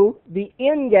through the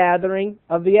ingathering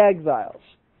of the exiles.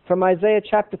 From Isaiah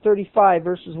chapter 35,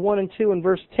 verses 1 and 2 and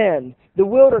verse 10. The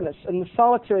wilderness and the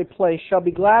solitary place shall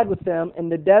be glad with them,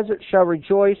 and the desert shall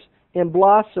rejoice and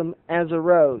blossom as a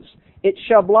rose. It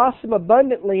shall blossom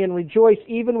abundantly and rejoice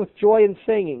even with joy and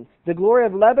singing. The glory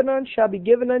of Lebanon shall be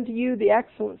given unto you, the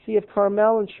excellency of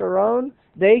Carmel and Sharon.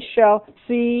 They shall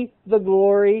see the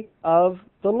glory of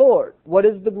the Lord. What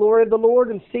is the glory of the Lord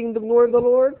and seeing the glory of the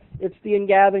Lord? It's the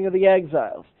ingathering of the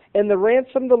exiles. And the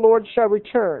ransom of the Lord shall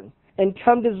return, and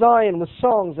come to Zion with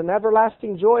songs and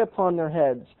everlasting joy upon their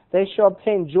heads. They shall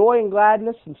obtain joy and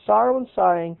gladness, and sorrow and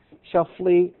sighing shall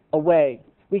flee away.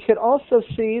 We can also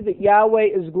see that Yahweh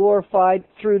is glorified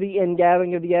through the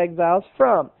ingathering of the exiles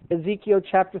from Ezekiel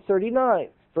chapter 39,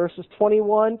 verses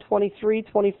 21, 23,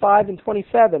 25, and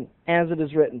 27, as it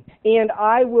is written. And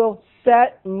I will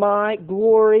set my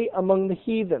glory among the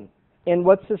heathen. And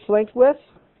what's this linked with?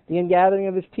 The ingathering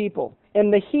of His people.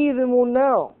 And the heathen will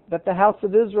know that the house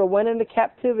of Israel went into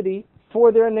captivity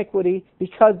for their iniquity,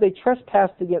 because they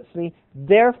trespassed against me.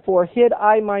 Therefore hid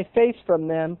I my face from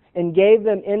them, and gave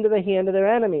them into the hand of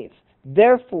their enemies.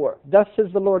 Therefore, thus says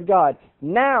the Lord God,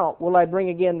 now will I bring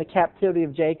again the captivity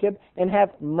of Jacob, and have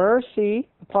mercy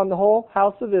upon the whole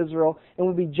house of Israel, and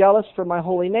will be jealous for my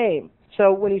holy name.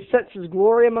 So when He sets His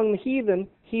glory among the heathen,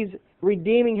 He's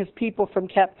redeeming His people from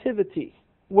captivity.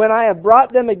 When I have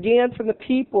brought them again from the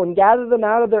people, and gathered them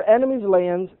out of their enemies'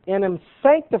 lands, and am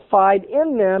sanctified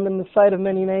in them in the sight of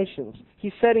many nations.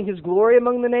 He's setting His glory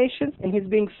among the nations, and He's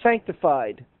being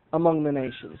sanctified among the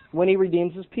nations when He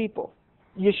redeems His people.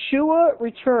 Yeshua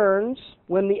returns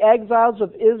when the exiles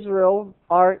of Israel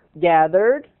are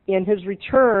gathered, and His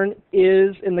return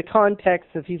is in the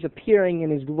context of He's appearing in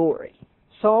His glory.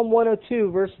 Psalm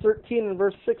 102, verse 13 and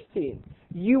verse 16.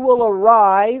 You will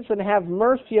arise and have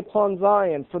mercy upon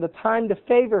Zion, for the time to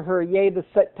favor her, yea, the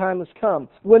set time has come.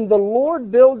 When the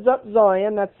Lord builds up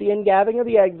Zion, that's the ingathering of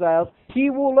the exiles, He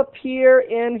will appear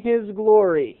in His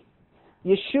glory.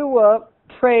 Yeshua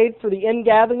prayed for the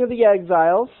ingathering of the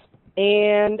exiles,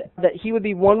 and that He would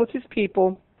be one with His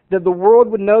people, that the world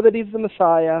would know that He's the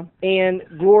Messiah, and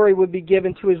glory would be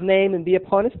given to His name and be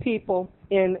upon His people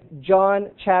in John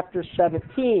chapter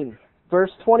 17.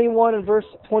 Verse 21 and verse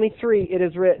 23, it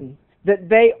is written, that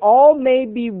they all may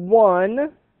be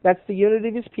one, that's the unity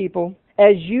of His people,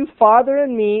 as you, Father,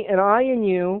 in me, and I in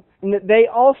you, and that they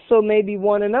also may be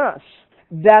one in us,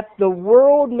 that the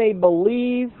world may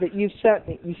believe that you sent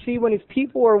me. You see, when His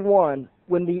people are one,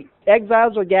 when the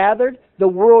exiles are gathered, the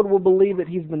world will believe that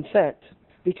He's been sent,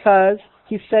 because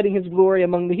He's setting His glory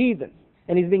among the heathen,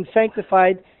 and He's being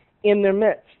sanctified in their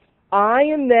midst. I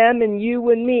in them, and you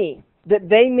in me, that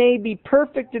they may be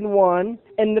perfect in one,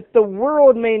 and that the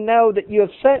world may know that you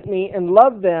have sent me and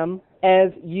loved them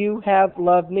as you have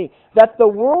loved me. That the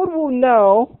world will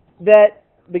know that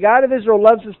the God of Israel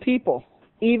loves His people,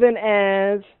 even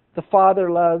as the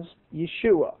Father loves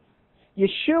Yeshua.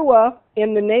 Yeshua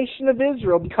and the nation of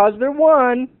Israel, because they're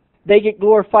one, they get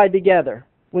glorified together.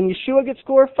 When Yeshua gets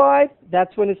glorified,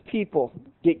 that's when His people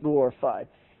get glorified.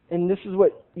 And this is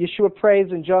what Yeshua prays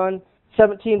in John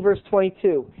 17, verse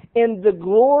 22. In the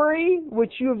glory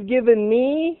which you have given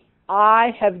me, I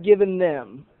have given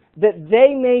them, that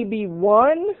they may be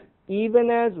one, even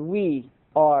as we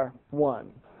are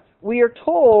one. We are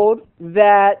told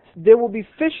that there will be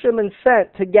fishermen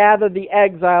sent to gather the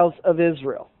exiles of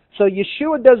Israel. So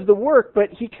Yeshua does the work, but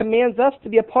He commands us to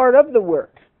be a part of the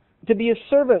work, to be His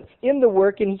servants in the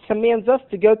work, and He commands us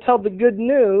to go tell the good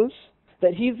news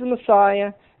that He's the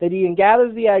Messiah, that He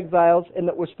gathers the exiles, and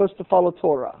that we're supposed to follow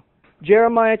Torah.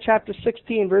 Jeremiah chapter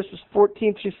 16, verses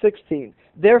 14 through 16.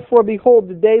 Therefore, behold,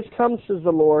 the days come, says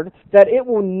the Lord, that it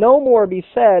will no more be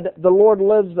said, the Lord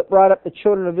lives that brought up the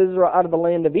children of Israel out of the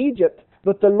land of Egypt,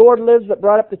 but the Lord lives that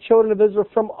brought up the children of Israel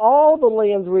from all the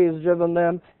lands where He has driven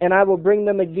them, and I will bring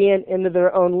them again into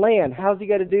their own land. How's He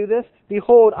got to do this?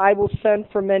 Behold, I will send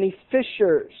for many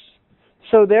fishers.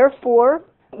 So therefore,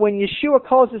 when Yeshua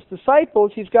calls his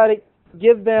disciples, he's got to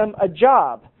give them a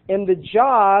job. And the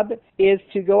job is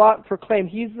to go out and proclaim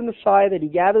he's the Messiah, that he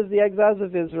gathers the exiles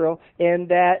of Israel, and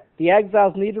that the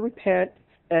exiles need to repent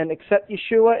and accept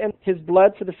Yeshua and his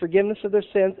blood for the forgiveness of their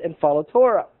sins and follow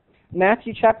Torah.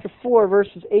 Matthew chapter 4,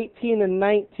 verses 18 and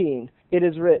 19, it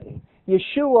is written,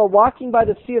 Yeshua, walking by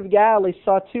the Sea of Galilee,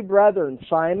 saw two brethren,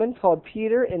 Simon, called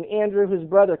Peter, and Andrew, his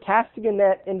brother, casting a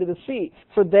net into the sea,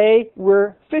 for they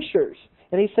were fishers.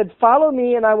 And he said, follow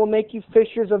me, and I will make you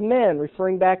fishers of men,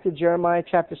 referring back to Jeremiah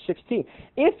chapter 16.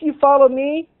 If you follow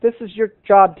me, this is your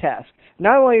job task.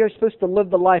 Not only are you supposed to live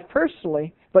the life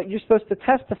personally, but you're supposed to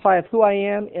testify of who I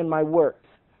am in my works.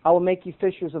 I will make you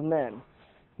fishers of men.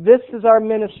 This is our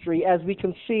ministry, as we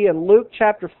can see in Luke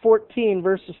chapter 14,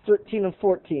 verses 13 and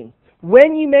 14.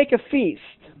 When you make a feast,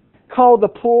 call the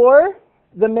poor,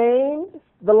 the maimed,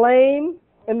 the lame,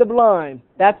 and the blind.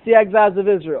 That's the exiles of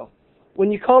Israel.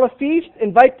 When you call a feast,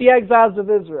 invite the exiles of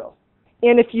Israel.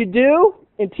 And if you do,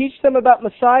 and teach them about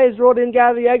Messiah, Israel didn't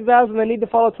gather the exiles and they need to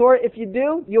follow Torah, if you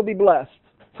do, you'll be blessed.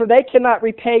 For they cannot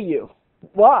repay you.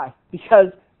 Why? Because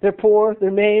they're poor,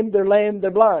 they're maimed, they're lame,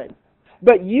 they're blind.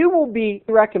 But you will be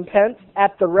recompensed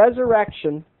at the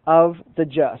resurrection of the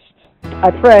just.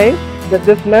 I pray that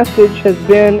this message has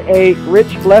been a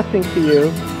rich blessing to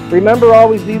you. Remember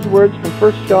always these words from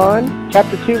 1 John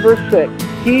chapter 2, verse 6.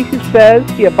 He who says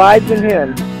he abides in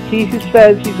him, he who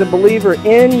says he's a believer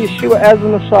in Yeshua as the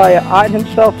Messiah, ought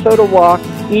himself so to walk,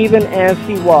 even as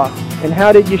he walked. And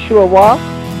how did Yeshua walk?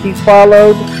 He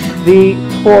followed the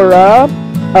Torah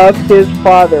of his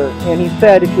Father. And he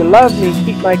said, if you love me,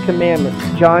 keep my commandments.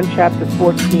 John chapter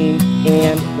 14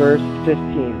 and verse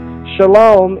 15.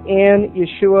 Shalom and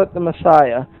Yeshua the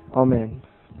Messiah. Amen.